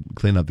guys to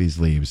clean up these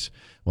leaves.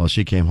 Well,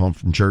 she came home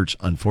from church.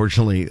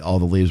 Unfortunately, all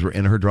the leaves were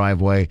in her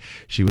driveway.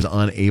 She was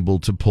unable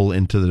to pull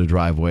into the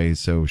driveway,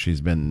 so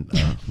she's been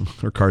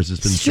her car's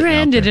just been sitting out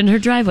stranded there. in her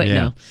driveway.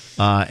 Yeah.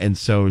 No. And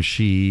so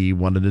she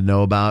wanted to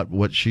know about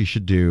what she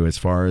should do as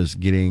far as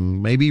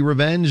getting maybe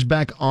revenge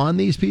back on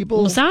these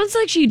people. Well, sounds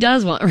like she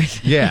does want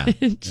revenge. Yeah,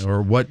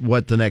 or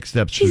what the next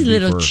steps She's should a be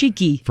little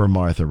cheeky for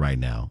Martha right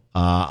now.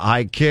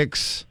 Hi,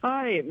 Kicks.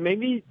 Hi,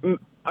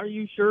 are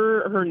you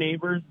sure her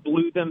neighbors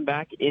blew them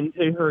back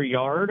into her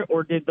yard,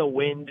 or did the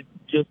wind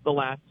just the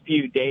last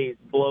few days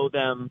blow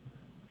them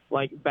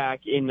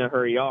back into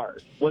her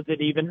yard? Was it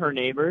even her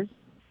neighbors?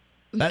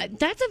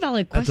 That's a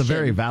valid question. That's a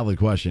very valid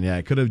question. Yeah,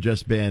 it could have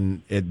just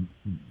been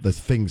the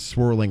thing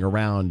swirling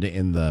around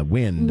in the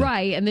wind.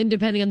 Right, and then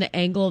depending on the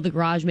angle of the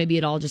garage, maybe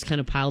it all just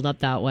kind of piled up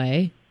that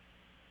way.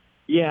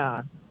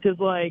 Yeah, because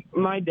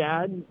my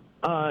dad,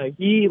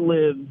 he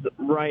lives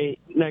right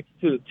next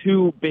to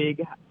two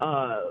big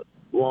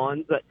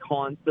lawns that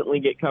constantly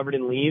get covered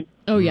in leaves.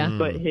 Oh, yeah.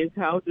 But his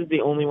house is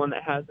the only one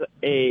that has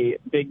a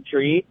big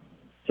tree.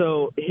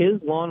 So his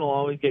lawn will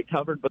always get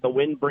covered, but the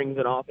wind brings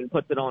it off and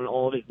puts it on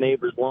all of his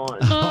neighbors'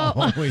 lawns.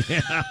 Oh,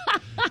 yeah.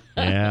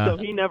 Yeah. So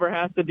he never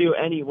has to do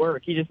any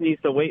work. He just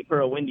needs to wait for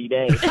a windy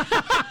day.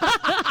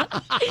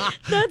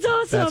 That's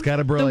awesome. That's kind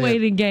of brilliant. The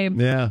waiting game.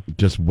 Yeah,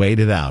 just wait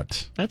it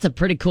out. That's a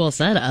pretty cool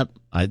setup.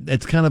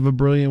 It's kind of a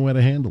brilliant way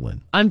to handle it.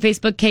 On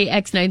Facebook,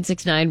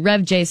 KX969,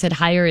 Rev J said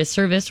hire a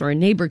service or a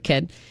neighbor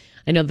kid.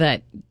 I know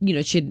that,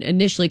 she'd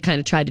initially kind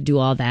of tried to do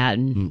all that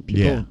and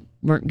people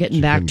weren't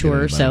getting back to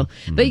her. So,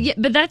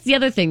 but that's the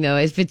other thing though.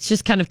 If it's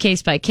just kind of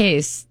case by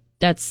case,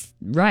 that's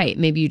right.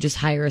 Maybe you just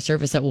hire a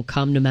service that will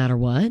come no matter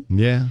what.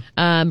 Yeah.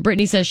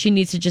 Brittany says she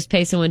needs to just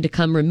pay someone to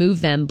come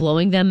remove them.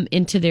 Blowing them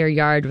into their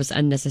yard was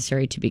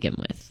unnecessary to begin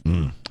with.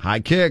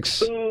 Hi, Kicks.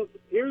 So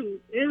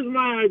here's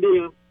my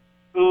idea.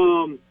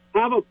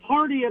 have a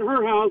party at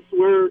her house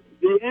where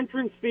the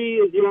entrance fee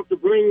is you have to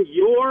bring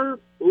your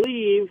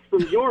leaves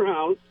from your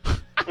house,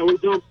 and we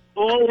dump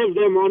all of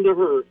them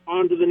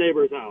onto the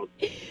neighbor's house.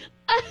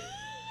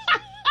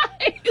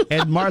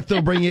 And Martha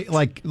will bring you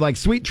like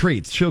sweet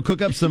treats. She'll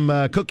cook up some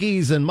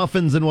cookies and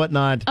muffins and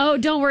whatnot. Oh,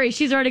 don't worry.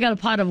 She's already got a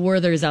pot of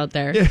Werther's out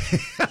there.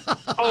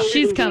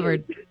 She's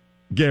covered.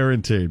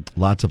 Guaranteed.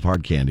 Lots of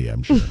hard candy,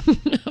 I'm sure.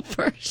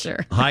 For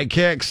sure. Hi,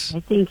 Kix. I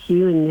think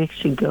you and Nick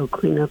should go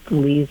clean up the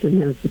leaves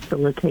and then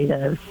facilitate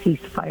a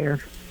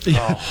ceasefire.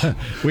 Oh.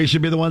 We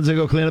should be the ones that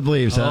go clean up the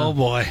leaves, huh? Oh,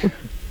 boy.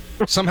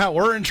 Somehow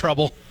we're in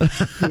trouble.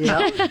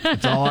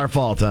 It's all our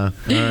fault, huh?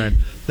 All right.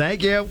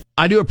 Thank you.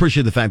 I do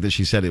appreciate the fact that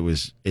she said it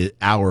was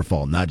our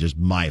fault, not just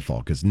my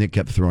fault, because Nick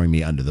kept throwing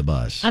me under the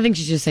bus. I think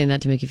she's just saying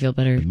that to make you feel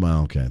better.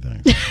 Well, okay,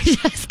 thanks.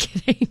 Just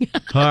kidding.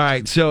 All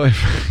right, so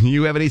if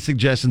you have any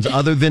suggestions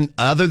other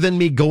than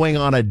me going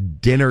on a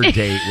dinner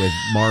date with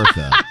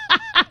Martha,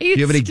 you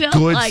have any still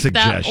good like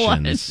suggestions? That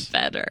one is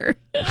better.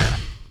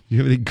 You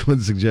have any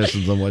good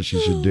suggestions on what she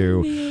should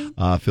do?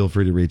 Feel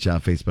free to reach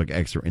out, Facebook,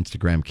 X, or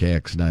Instagram,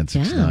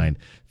 KX969.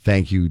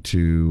 Thank you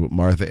to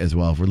Martha as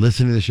well for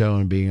listening to the show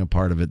and being a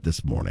part of it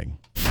this morning.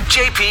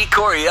 JP,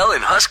 Coriel,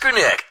 and Husker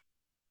Nick.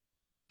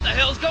 What the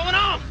hell's going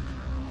on?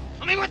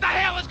 I mean, what the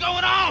hell is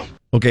going on?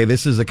 Okay,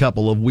 this is a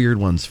couple of weird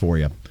ones for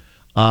you.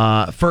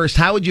 First,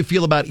 how would you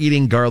feel about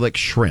eating garlic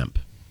shrimp?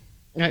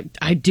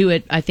 I do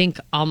it, I think,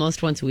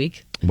 almost once a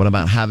week. What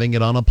about having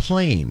it on a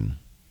plane?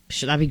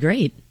 Should that be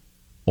great?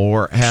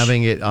 Or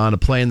having it on a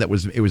plane that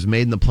was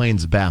made in the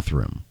plane's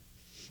bathroom?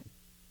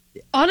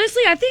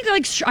 Honestly, I think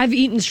I've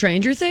eaten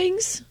stranger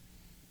things.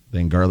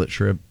 Than garlic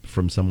shrimp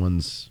from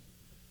someone's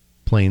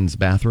plane's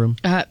bathroom?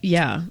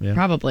 Yeah,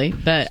 probably.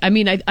 But I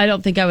mean, I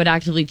don't think I would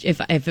actively,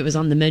 if it was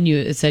on the menu,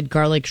 it said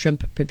garlic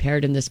shrimp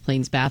prepared in this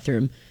plane's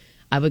bathroom,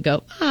 I would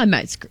go, I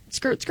might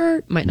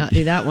skirt. Might not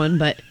do that one.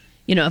 But,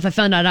 if I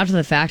found out after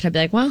the fact, I'd be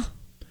like, well,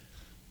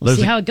 we'll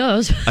see how it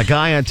goes. A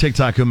guy on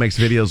TikTok who makes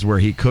videos where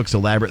he cooks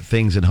elaborate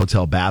things in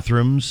hotel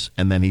bathrooms,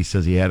 and then he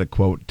says he had a,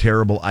 quote,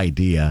 terrible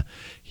idea.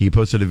 He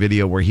posted a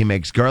video where he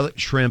makes garlic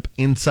shrimp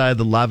inside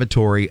the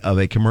lavatory of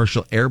a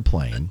commercial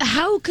airplane.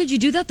 How could you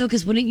do that, though?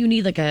 Because wouldn't you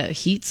need, a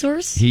heat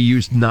source? He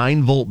used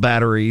 9-volt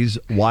batteries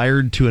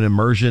wired to an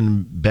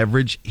immersion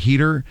beverage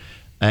heater,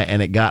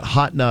 and it got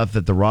hot enough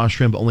that the raw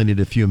shrimp only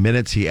needed a few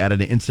minutes. He added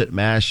an instant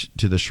mash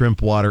to the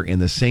shrimp water in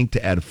the sink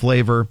to add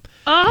flavor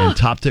and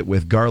topped it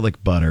with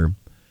garlic butter.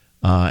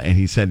 And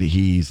he said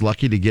he's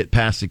lucky to get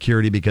past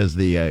security because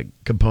the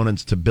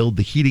components to build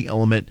the heating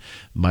element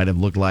might have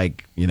looked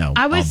like, a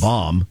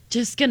bomb.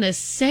 Just going to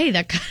say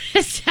that kind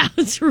of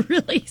sounds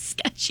really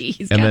sketchy.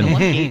 He's And kind of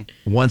then lucky.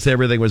 once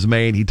everything was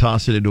made, he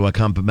tossed it into a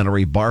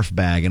complimentary barf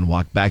bag and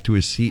walked back to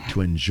his seat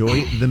to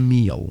enjoy the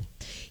meal.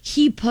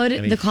 He put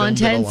And he the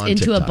filmed it all contents on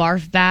into a TikTok.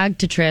 barf bag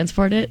to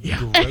transport it. Yeah.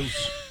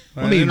 Gross.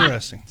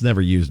 Interesting. It's never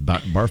used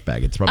barf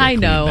bag. It's probably I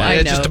know.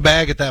 It's just a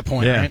bag at that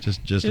point, Yeah, right? just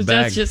a bag.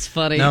 That's just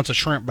funny. Now it's a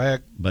shrimp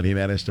bag. But he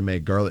managed to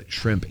make garlic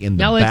shrimp in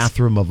the Now it's-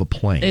 bathroom of a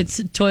plane.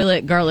 It's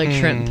toilet garlic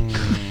shrimp.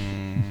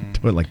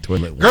 Toilet I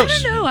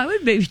don't know. I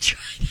would maybe try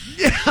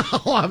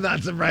that. Oh, I'm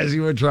not surprised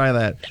you would try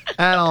that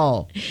at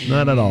all.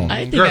 Not at all.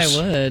 I think I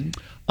would.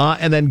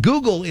 And then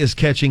Google is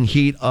catching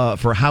heat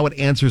for how it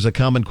answers a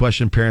common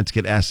question parents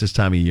get asked this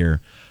time of year.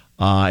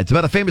 It's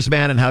about a famous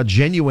man and how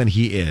genuine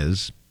he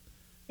is.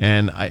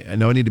 And I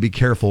know I need to be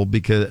careful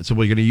so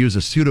we're going to use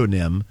a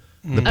pseudonym.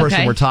 The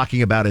person Okay. we're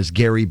talking about is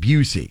Gary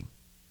Busey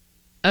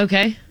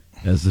Okay.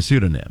 as the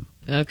pseudonym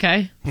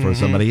Okay. for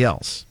somebody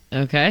else.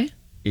 Okay.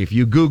 If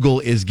you Google,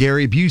 is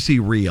Gary Busey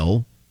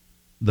real?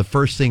 The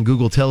first thing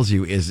Google tells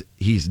you is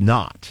he's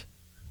not.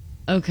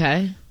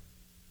 Okay.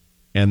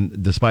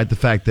 And despite the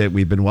fact that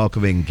we've been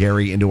welcoming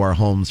Gary into our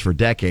homes for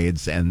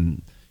decades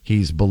and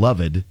he's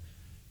beloved,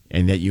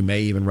 and that you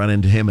may even run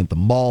into him at the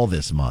mall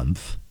this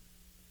month.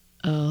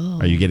 Oh.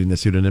 Are you getting the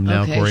pseudonym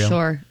now, Okay, Coriel?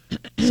 sure.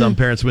 Some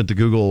parents want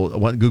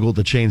Google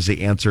to change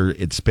the answer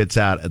it spits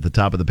out at the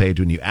top of the page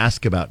when you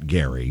ask about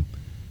Gary.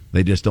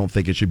 They just don't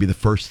think it should be the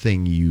first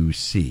thing you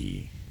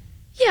see.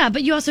 Yeah,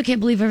 but you also can't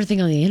believe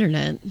everything on the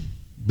internet.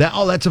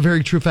 That's a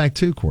very true fact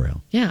too,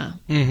 Coriel. Yeah.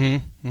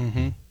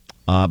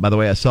 By the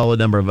way, a solid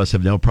number of us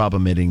have no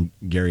problem admitting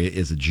Gary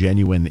is a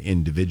genuine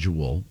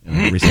individual.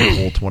 And a recent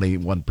poll,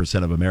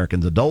 21% of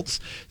Americans adults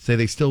say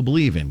they still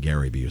believe in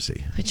Gary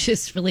Busey. Which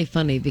is really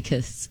funny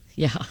because,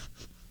 yeah.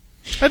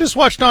 I just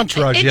watched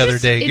Entourage It the other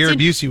just- day. it's Gary in-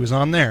 Busey was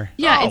on there.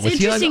 Yeah, it's was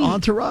he on interesting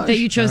Entourage? that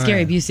you chose Oh,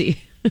 Gary yeah. Busey.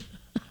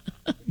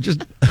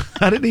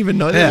 I didn't even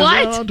know that.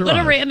 What? What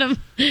a random.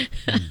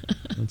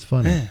 That's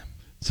funny.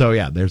 So,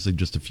 yeah, there's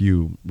just a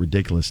few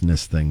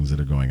ridiculousness things that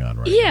are going on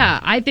right now. Yeah,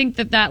 I think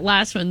that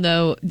last one,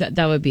 though,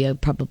 that would be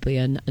probably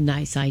a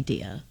nice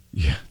idea.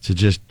 Yeah, to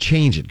just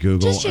change it,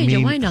 Google. Just change it.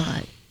 Why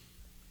not?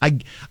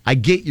 I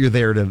get you're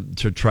there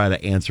to try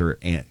to answer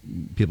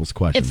people's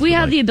questions. If we but,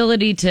 have the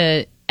ability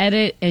to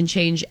edit and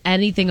change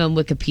anything on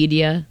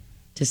Wikipedia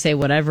to say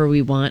whatever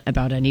we want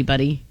about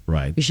anybody,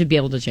 right, we should be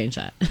able to change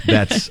that.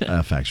 That's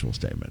a factual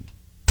statement.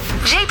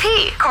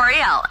 JP,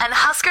 Coriel, and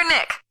Husker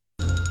Nick.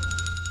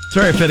 It's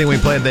very fitting we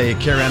played the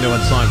Carrie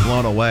Underwood song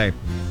Blown Away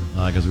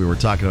because we were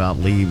talking about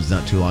leaves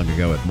not too long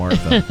ago with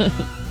Martha.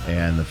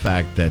 And the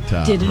fact that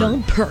did it her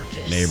on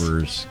purpose.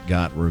 Neighbors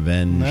got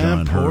revenge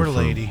on poor her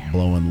lady. for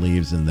blowing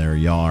leaves in their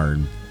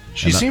yard.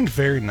 She And seemed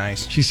very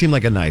nice. She seemed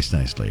like a nice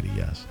lady,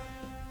 yes.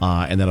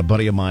 And then a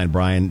buddy of mine,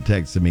 Brian,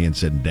 texted me and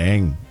said,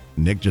 dang,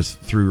 Nick just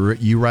threw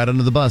you right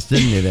under the bus,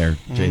 didn't he there,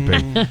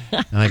 JP?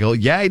 And I go,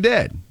 yeah, he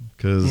did.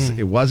 Because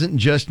it wasn't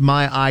just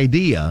my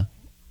idea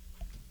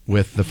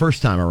with the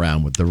first time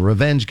around with the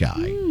revenge guy.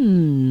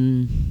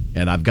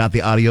 And I've got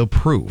the audio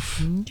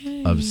proof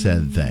of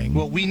said thing.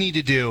 What we need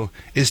to do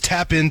is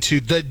tap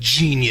into the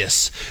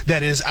genius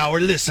that is our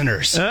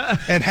listeners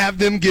and have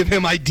them give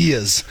him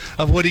ideas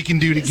of what he can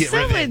do to get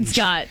revenge. Someone's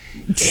got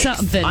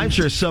something. I'm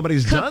sure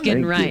somebody's done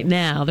cooking it right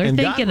now. They're and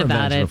thinking gotten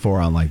about revenge it. before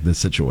on like this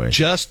situation.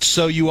 Just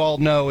so you all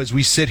know, as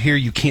we sit here,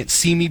 you can't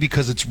see me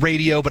because it's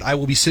radio, but I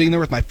will be sitting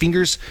there with my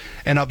fingers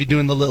and I'll be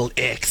doing the little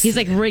X. He's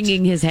like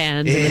wringing his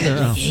hands.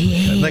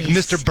 Like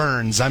Mr.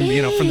 Burns. I'm,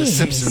 from The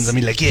Simpsons. I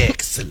mean, like,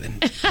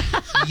 excellent.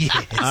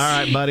 Yes. All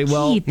right, buddy.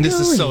 Well, this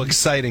is so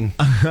exciting.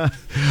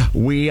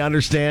 We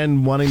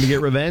understand wanting to get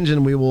revenge,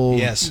 and we will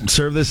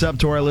serve this up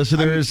to our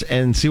listeners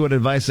and see what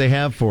advice they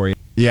have for you.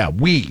 Yeah,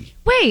 we.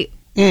 Wait.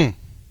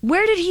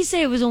 Where did he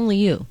say it was only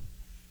you?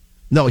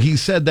 No, he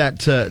said that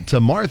to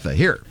Martha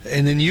here.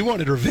 And then you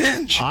wanted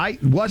revenge.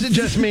 Wasn't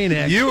just me,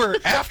 Nick. You were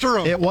after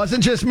him. It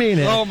wasn't just me,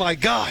 Nick. Oh, my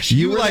gosh.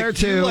 You were like, there,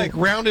 too. You, like,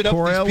 rounded up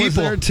Coriel these was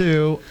people. there,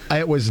 too.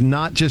 It was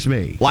not just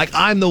me. Like,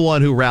 I'm the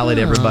one who rallied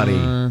everybody.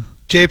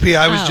 JP,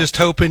 I was just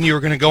hoping you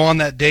were going to go on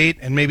that date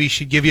and maybe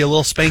she'd give you a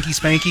little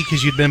spanky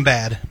because you'd been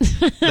bad.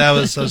 I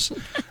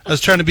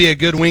was trying to be a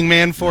good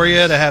wingman for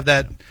you, to have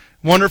that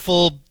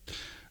wonderful...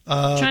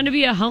 Trying to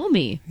be a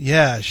homie.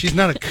 Yeah, she's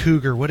not a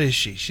cougar. What is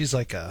she? She's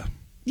like a...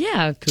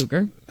 Yeah, a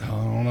cougar. I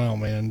don't know,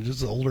 man.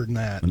 Just older than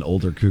that. An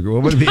older cougar.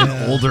 What would be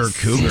an older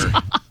cougar?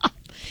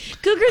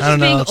 Cougar's I don't just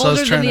know, being that's what I was older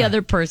than trying the to-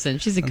 other person.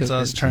 She's a cougar. That's what I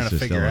was trying to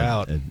figure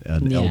out.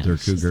 An elder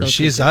cougar.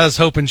 I was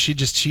hoping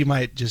she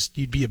might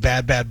you'd be a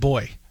bad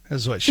boy.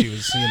 That's what she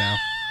was,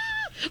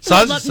 So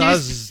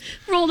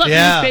rolled up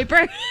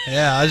newspaper.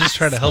 Yeah, I was just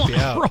trying to help you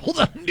out. Rolled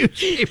up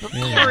newspaper.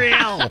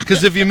 Coriel.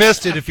 Because if you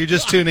missed it, if you're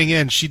just tuning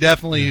in, she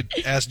definitely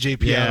asked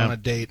JP out on a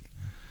date.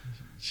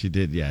 She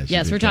did, yeah.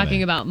 Yes, we're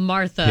talking about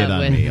Martha hit on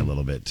with me a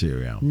little bit, too,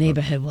 yeah.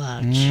 Neighborhood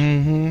Watch.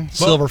 Mm-hmm.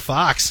 Silver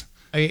Fox.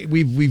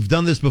 We've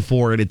done this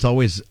before, and it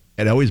always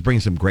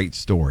brings some great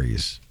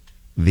stories.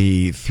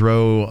 The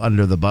throw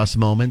under the bus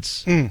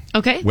moments.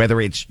 Okay.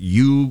 Whether it's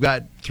you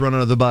got thrown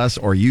under the bus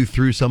or you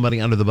threw somebody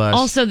under the bus.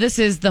 Also, this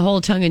is the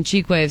whole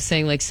tongue-in-cheek way of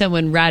saying, like,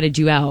 someone ratted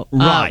you out.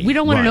 Right, we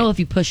don't want right. to know if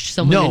you pushed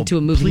someone into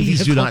a moving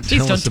please vehicle. do not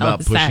tell us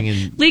about pushing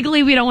in.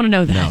 Legally, we don't want to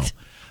know that. No.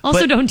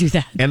 Also, But- don't do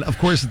that. And of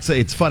course,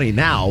 it's funny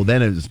now.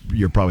 Then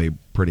you're probably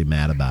pretty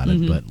mad about it.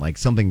 Mhm. But like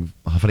something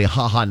funny,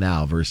 haha,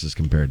 now versus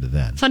compared to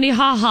then. Funny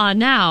ha-ha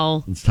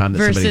now It's time that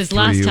somebody versus threw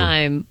last you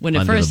time when it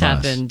under first the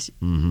bus. happened.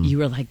 Mhm. You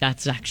were like,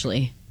 that's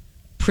actually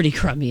pretty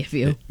crummy of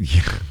you.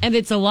 And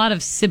it's a lot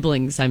of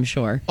siblings, I'm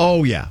sure.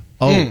 Oh yeah.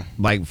 Oh,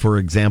 like for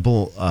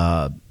example,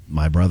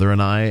 my brother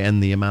and I,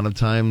 and the amount of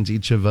times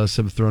each of us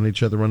have thrown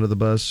each other under the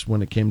bus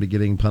when it came to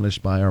getting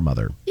punished by our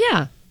mother.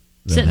 Yeah.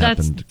 That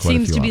happened quite a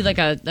seems few to be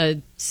often. like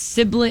a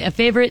sibling, a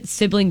favorite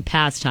sibling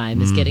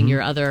pastime is getting Mhm.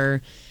 your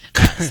other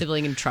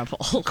sibling in trouble.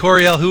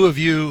 Coriel, who have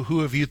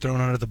you thrown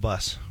under the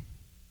bus?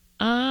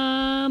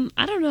 I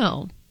don't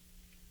know.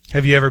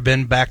 Have you ever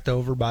been backed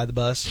over by the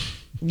bus?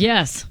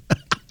 Yes.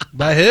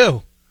 By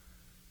who?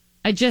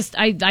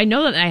 I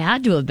know that I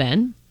had to have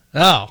been.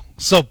 Oh,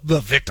 so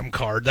the victim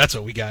card. That's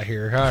what we got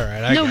here. All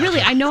right. No,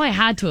 really, I know I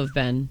had to have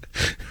been.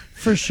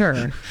 For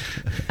sure.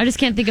 I just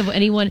can't think of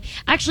anyone.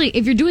 Actually,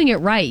 if you're doing it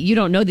right, you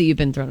don't know that you've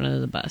been thrown under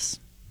the bus.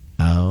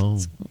 Oh.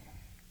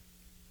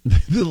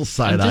 Little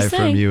side I'm eye just from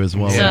saying. you as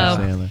well. So, I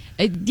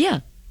understand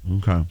yeah.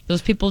 that. Okay.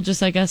 Those people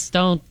just, I guess,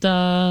 don't,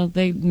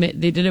 they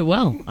did it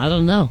well. I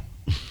don't know.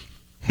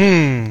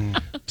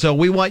 So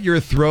we want your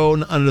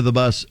thrown under the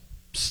bus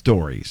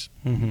stories.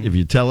 Mhm. If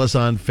you tell us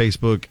on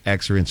Facebook,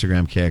 X, or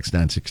Instagram,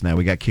 KX969,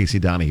 we got Casey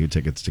Donahue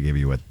tickets to give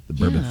you at the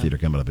Bourbon Theater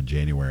coming up in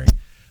January.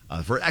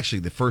 For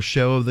actually the first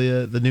show of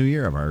the new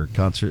year of our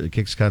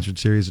Kicks concert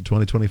series of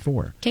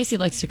 2024. Casey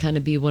likes to kind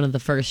of be one of the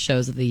first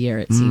shows of the year,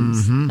 it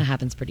seems. Mhm. That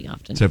happens pretty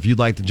often. So if you'd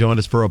like to join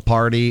us for a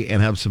party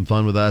and have some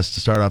fun with us to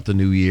start off the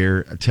new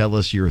year, tell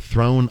us your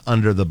thrown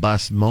under the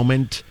bus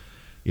moment.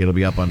 It'll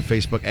be up on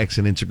Facebook, X,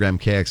 and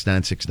Instagram,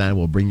 KX969.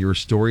 We'll bring your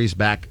stories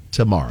back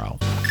tomorrow.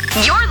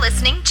 You're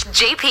listening to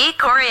JP,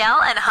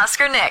 Coriel, and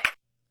Husker Nick.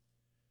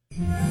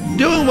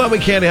 Doing what we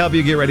can to help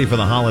you get ready for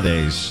the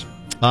holidays.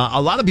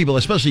 A lot of people,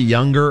 especially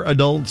younger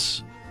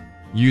adults,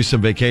 use some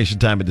vacation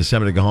time in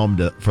December to go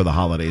home for the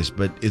holidays.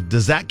 But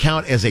does that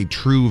count as a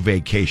true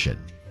vacation?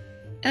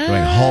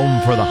 Going home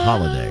for the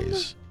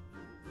holidays?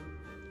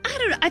 I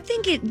don't know. I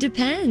think it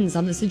depends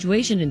on the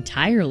situation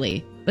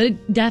entirely. But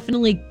it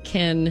definitely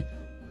can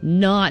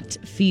not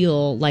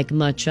feel like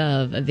much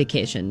of a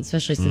vacation,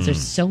 especially since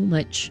there's so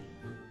much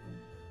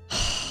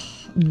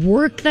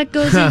work that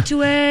goes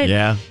into it.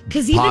 Yeah.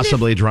 Because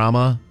possibly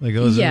drama that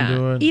goes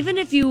into it. Even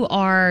if you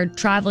are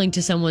traveling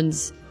to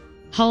someone's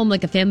home,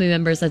 like a family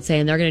member's, let's say,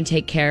 and they're going to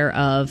take care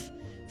of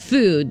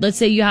food. Let's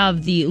say you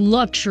have the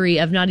luxury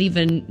of not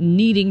even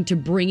needing to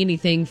bring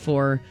anything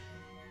for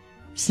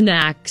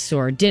snacks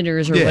or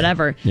dinners or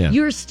whatever. Yeah.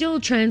 You're still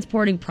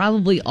transporting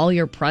probably all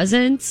your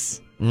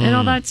presents and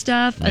all that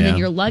stuff. And then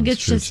your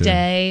luggage to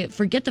stay.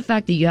 Forget the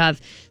fact that you have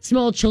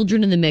small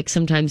children in the mix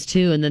sometimes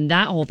too. And then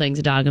that whole thing's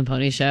a dog and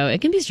pony show.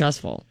 It can be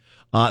stressful.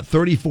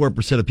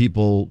 34% of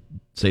people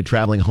say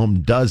traveling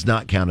home does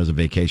not count as a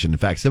vacation. In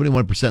fact,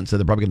 71% said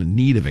they're probably going to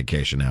need a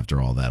vacation after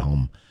all that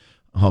home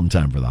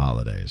time for the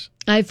holidays.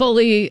 I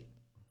fully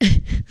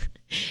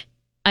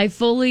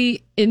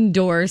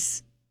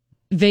endorse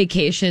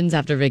vacations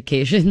after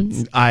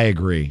vacations. I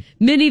agree.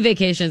 Mini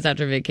vacations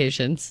after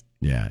vacations.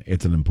 Yeah,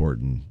 it's an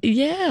important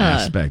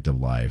aspect of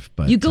life.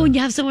 But you go and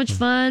you have so much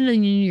fun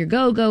and you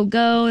go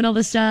and all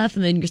this stuff,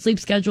 and then your sleep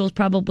schedule is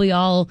probably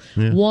all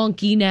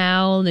wonky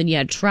now, and then you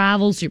had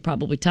travel, so you're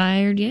probably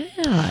tired.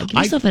 Yeah, give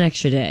yourself an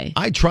extra day.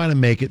 I try to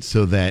make it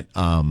so that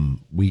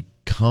we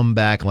come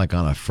back like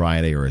on a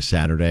Friday or a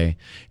Saturday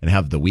and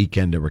have the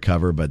weekend to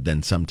recover, but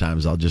then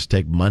sometimes I'll just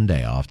take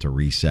Monday off to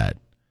reset.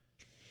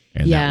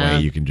 And that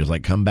way you can just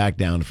like come back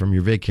down from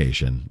your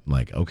vacation.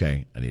 Like,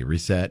 okay, I need to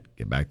reset,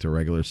 get back to a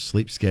regular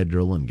sleep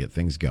schedule and get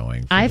things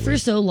going. I, for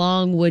so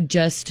long, would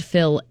just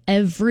fill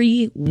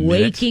every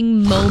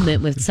waking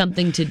moment with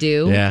something to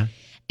do. Yeah.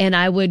 And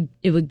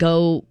it would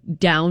go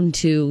down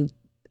to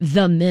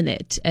the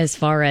minute as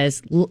far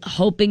as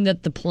hoping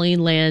that the plane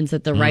lands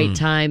at the right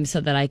time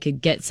so that I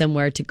could get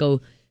somewhere to go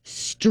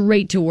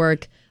straight to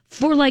work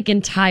for like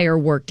entire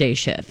workday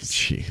shifts.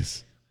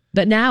 Jeez.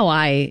 But now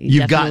I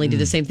definitely do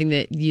the same thing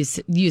that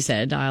you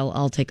said.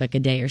 I'll take like a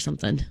day or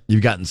something.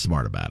 You've gotten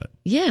smart about it.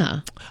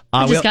 Yeah.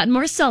 I've just gotten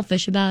more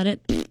selfish about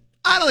it.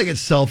 I don't think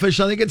it's selfish.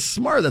 I think it's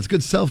smart. That's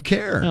good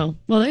self-care. Oh,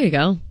 well, there you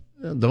go.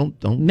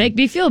 Don't make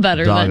me feel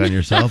better. Dog on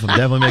yourself. I'm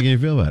definitely making you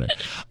feel better.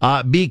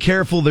 Be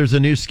careful. There's a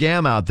new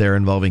scam out there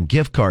involving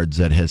gift cards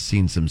that has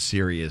seen some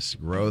serious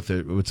growth.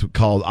 It's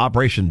called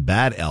Operation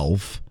Bad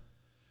Elf.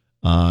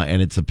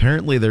 And it's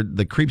apparently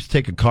the creeps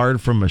take a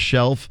card from a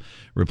shelf,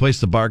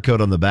 replace the barcode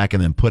on the back,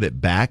 and then put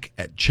it back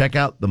at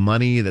checkout. The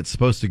money that's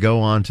supposed to go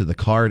on to the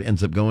card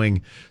ends up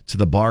going to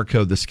the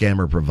barcode the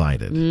scammer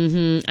provided.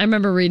 Mm-hmm. I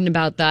remember reading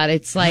about that.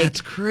 It's like,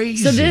 that's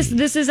crazy. So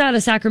this is out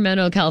of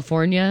Sacramento,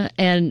 California,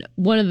 and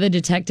one of the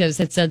detectives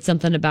had said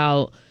something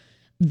about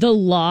the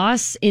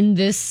loss in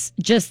this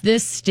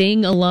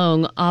sting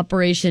alone.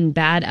 Operation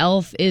Bad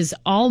Elf is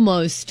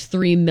almost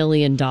 $3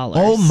 million.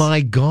 Oh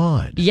my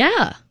God!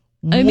 Yeah.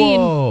 I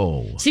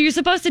mean, so you're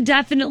supposed to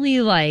definitely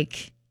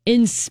like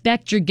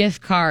inspect your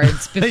gift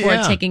cards before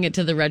taking it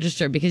to the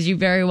register, because you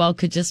very well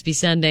could just be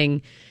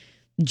sending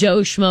Joe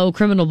Schmo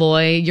criminal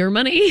boy your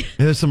money.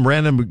 There's some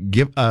random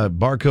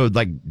barcode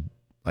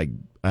like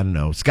I don't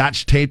know,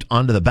 scotch taped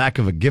onto the back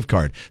of a gift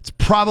card. It's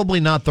probably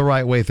not the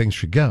right way things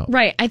should go.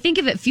 Right. I think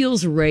if it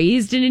feels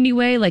raised in any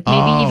way, like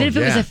maybe even if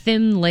it was a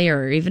thin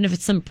layer, even if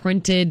it's some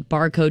printed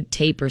barcode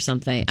tape or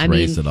something. I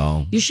mean, it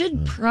all. You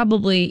should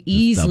probably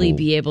easily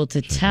be able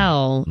to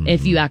tell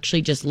if you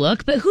actually just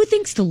look. But who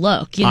thinks to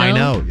look? You know? I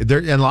know.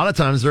 And a lot of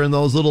times they're in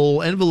those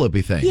little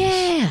envelope-y things.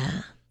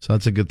 Yeah. So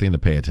that's a good thing to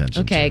pay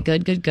attention to. Okay,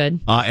 good.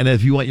 And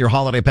if you want your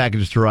holiday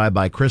packages to arrive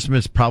by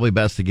Christmas, probably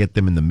best to get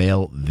them in the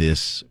mail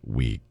this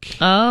week.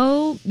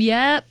 Oh,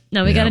 yep.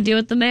 Now we got to deal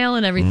with the mail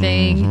and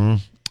everything.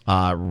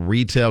 Mm-hmm.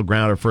 Retail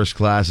ground or first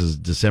class is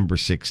December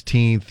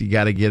 16th. You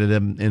got to get it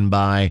in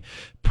by.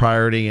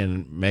 Priority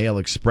and Mail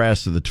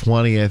Express are the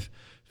 20th.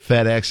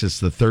 FedEx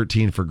is the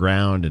 13th for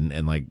ground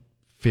and like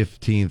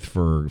 15th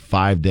for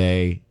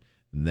 5-day.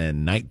 And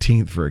then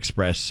 19th for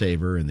Express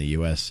Saver in the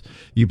U.S.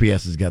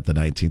 UPS has got the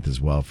 19th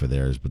as well for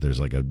theirs, but there's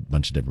like a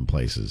bunch of different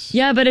places.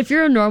 Yeah, but if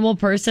you're a normal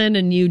person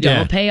and you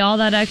don't pay all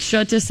that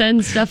extra to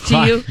send stuff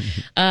to you,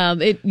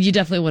 you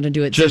definitely want to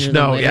do it just sooner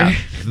than later.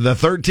 The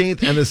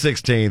 13th and the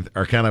 16th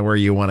are kind of where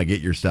you want to get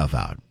your stuff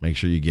out. Make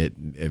sure you get,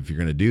 if you're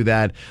going to do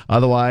that.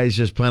 Otherwise,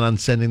 just plan on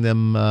sending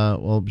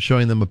them,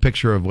 showing them a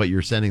picture of what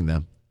you're sending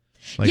them.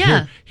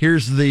 Like,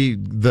 here's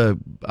the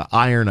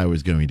iron I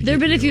was going to There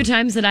have been a few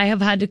times that I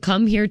have had to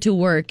come here to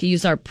work,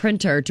 use our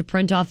printer to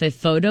print off a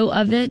photo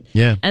of it.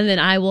 Yeah. And then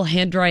I will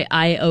handwrite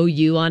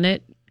IOU on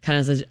it, kind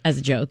of as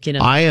a joke, you know.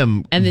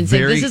 And then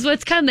say, this is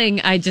what's coming.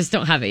 I just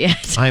don't have it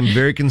yet. I'm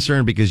very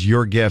concerned because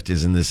your gift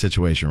is in this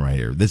situation right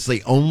here. This is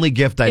the only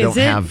gift I don't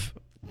have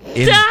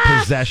in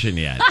possession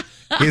yet.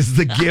 Is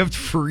the gift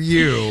for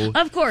you.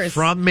 Of course.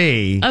 From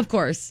me. Of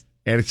course.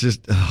 And it's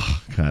just,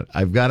 oh, God,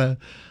 I got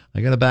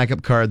a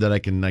backup card that I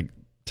can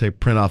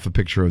print off a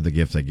picture of the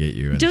gift I get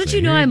you. And don't say,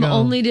 you know I'm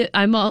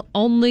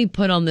only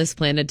put on this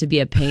planet to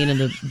be a pain in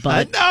the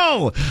butt?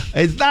 No,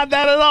 it's not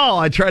that at all.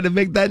 I tried to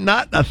make that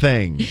not a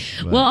thing.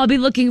 But. Well, I'll be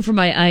looking for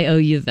my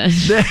IOU then.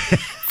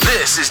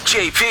 This is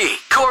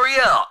JP,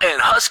 Coriel,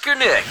 and Husker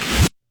Nick.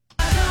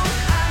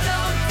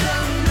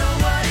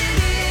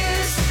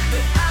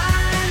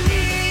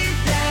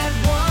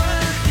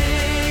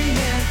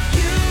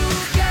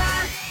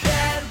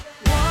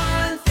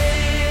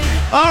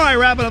 All right,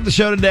 wrapping up the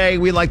show today.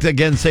 We'd like to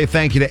again say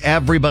thank you to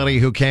everybody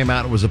who came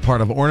out and was a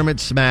part of Ornament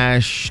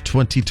Smash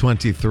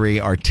 2023,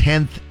 our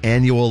 10th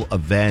annual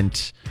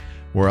event,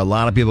 where a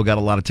lot of people got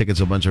a lot of tickets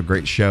to a bunch of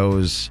great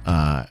shows.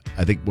 I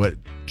think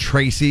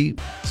Tracy,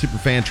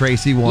 Superfan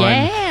Tracy won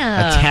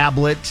a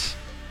tablet.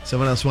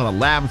 Someone else won a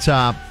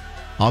laptop.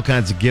 All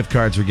kinds of gift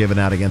cards were given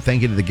out again.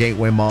 Thank you to the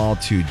Gateway Mall,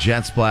 to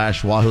Jet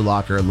Splash, Wahoo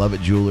Locker, Love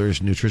It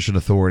Jewelers, Nutrition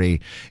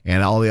Authority,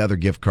 and all the other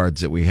gift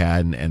cards that we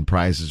had and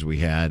prizes we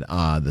had.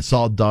 The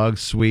Salt Dog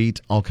Suite,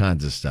 all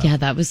kinds of stuff. Yeah,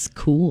 that was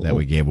cool. That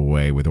we gave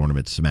away with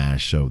Ornament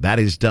Smash. So that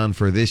is done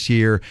for this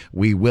year.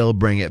 We will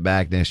bring it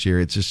back next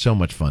year. It's just so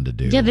much fun to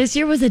do. Yeah, this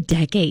year was a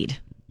decade.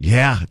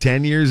 Yeah,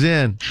 10 years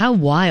in. How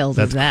wild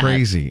is that? That's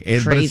crazy.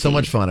 But it's so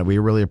much fun. And we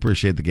really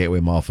appreciate the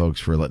Gateway Mall folks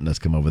for letting us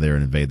come over there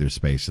and invade their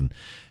space and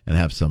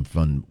have some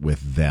fun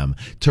with them.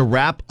 To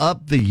wrap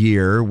up the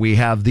year, we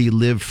have the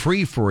Live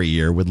Free for a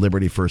Year with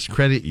Liberty First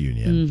Credit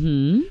Union.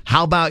 Mm-hmm.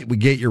 How about we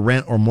get your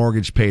rent or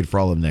mortgage paid for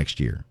all of next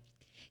year?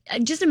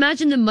 Just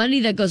imagine the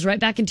money that goes right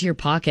back into your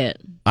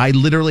pocket. I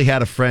literally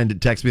had a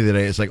friend text me the other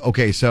day. It's like,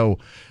 okay, so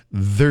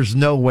there's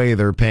no way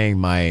they're paying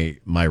my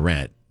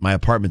rent. My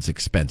apartment's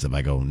expensive.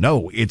 I go,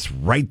 no, it's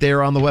right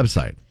there on the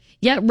website.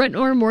 Yeah, rent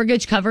or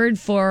mortgage covered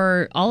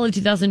for all of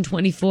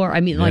 2024.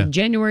 I mean, like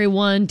January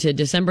 1 to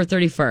December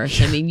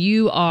 31st. I mean,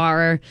 you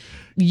are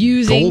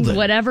using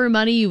whatever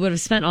money you would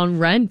have spent on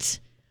rent,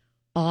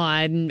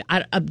 on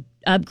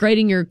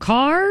upgrading your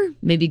car,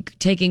 maybe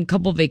taking a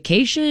couple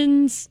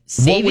vacations,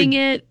 saving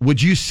it.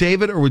 Would you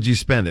save it or would you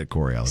spend it,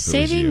 Coriel?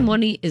 Saving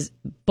money is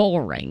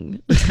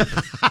boring.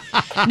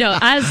 No,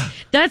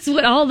 that's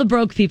what all the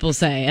broke people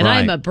say, and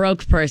I'm a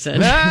broke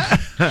person.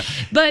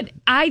 But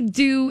I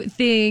do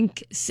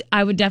think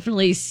I would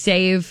definitely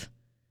save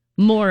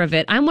more of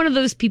it. I'm one of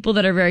those people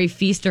that are very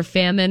feast or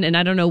famine, and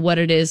I don't know what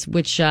it is,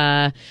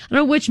 I don't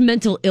know which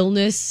mental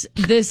illness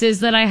this is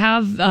that I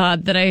have,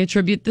 that I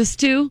attribute this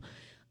to.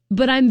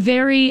 But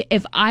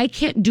if I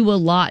can't do a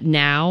lot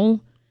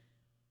now,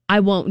 I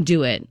won't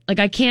do it. Like,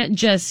 I can't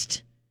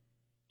just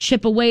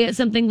chip away at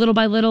something little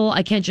by little.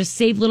 I can't just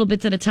save little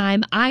bits at a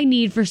time. I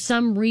need, for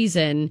some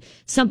reason,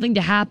 something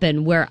to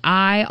happen where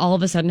I all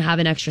of a sudden have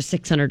an extra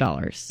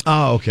 $600.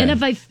 Oh, okay. And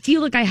if I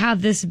feel like I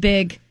have this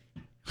big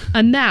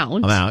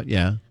amount,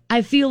 yeah,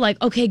 I feel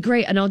like, okay,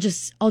 great. And I'll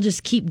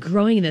just keep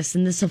growing this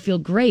and this will feel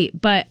great.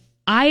 But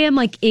I am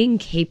like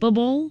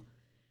incapable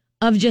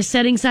of just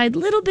setting aside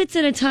little bits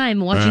at a time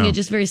and watching it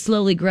just very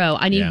slowly grow.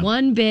 I need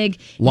one big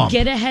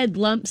get ahead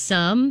lump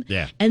sum.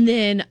 Yeah. And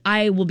then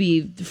I will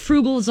be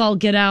frugal as all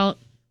get out.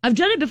 I've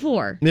done it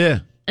before.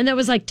 Yeah. And that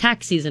was like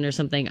tax season or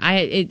something.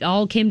 It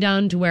all came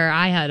down to where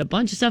I had a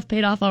bunch of stuff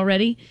paid off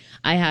already.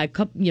 I had a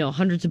couple,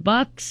 hundreds of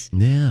bucks.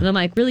 Yeah. And I'm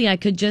like, really, I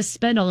could just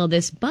spend all of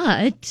this,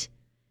 but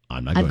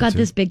I've got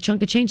this big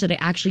chunk of change that I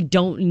actually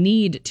don't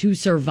need to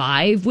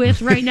survive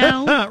with right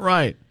now.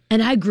 Right.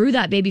 And I grew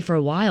that baby for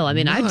a while. I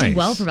mean, I did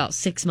well for about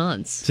 6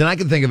 months. So I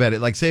can think about it.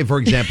 Like, say, for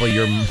example,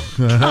 you're...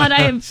 God,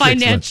 I am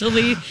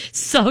financially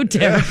so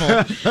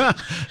terrible.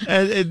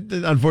 And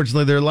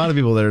unfortunately, there are a lot of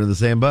people that are in the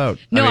same boat.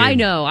 No, I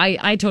know.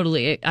 I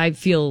totally... I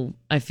feel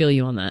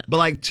you on that. But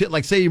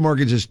like, say your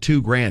mortgage is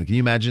 $2,000. Can you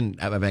imagine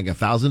having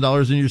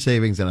 $1,000 in your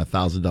savings and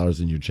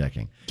 $1,000 in your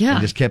checking? Yeah.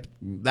 And just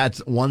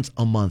that's once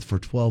a month for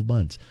 12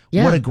 months.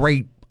 Yeah. What a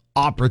great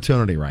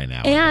opportunity right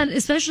now. And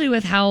especially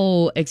with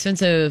how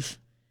expensive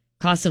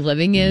cost of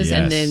living is,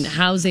 and then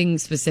housing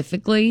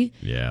specifically.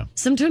 Yeah.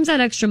 Sometimes that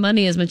extra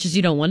money, as much as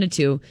you don't want it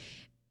to,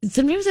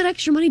 sometimes that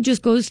extra money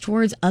just goes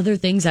towards other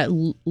things that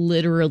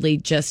literally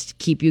just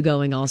keep you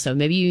going also.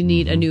 Maybe you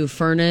need a new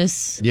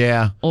furnace.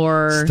 Yeah.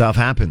 Or stuff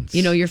happens.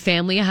 Your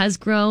family has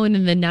grown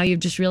and then now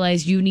you've just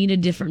realized you need a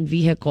different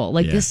vehicle.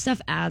 Like this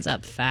stuff adds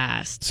up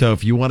fast. So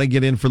if you want to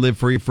get in for Live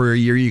Free for a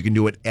year, you can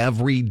do it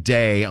every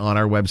day on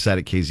our website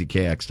at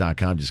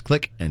kzkx.com. Just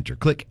click, enter,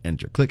 click,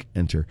 enter, click,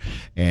 enter,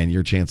 and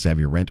your chance to have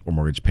your rent or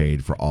mortgage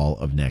paid for all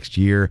of next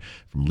year.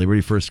 From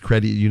Liberty First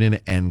Credit Union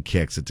and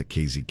Kicks, it's at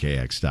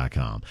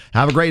kzkx.com.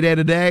 Have a great day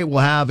today. We'll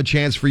have a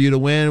chance for you to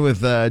win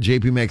with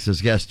JP Makes Us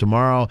Guest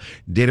tomorrow.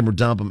 Date 'em or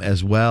dump 'em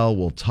as well.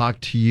 We'll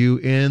talk to you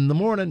in the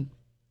morning.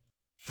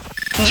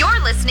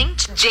 You're listening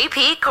to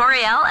JP,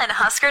 Coriel, and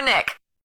Husker Nick.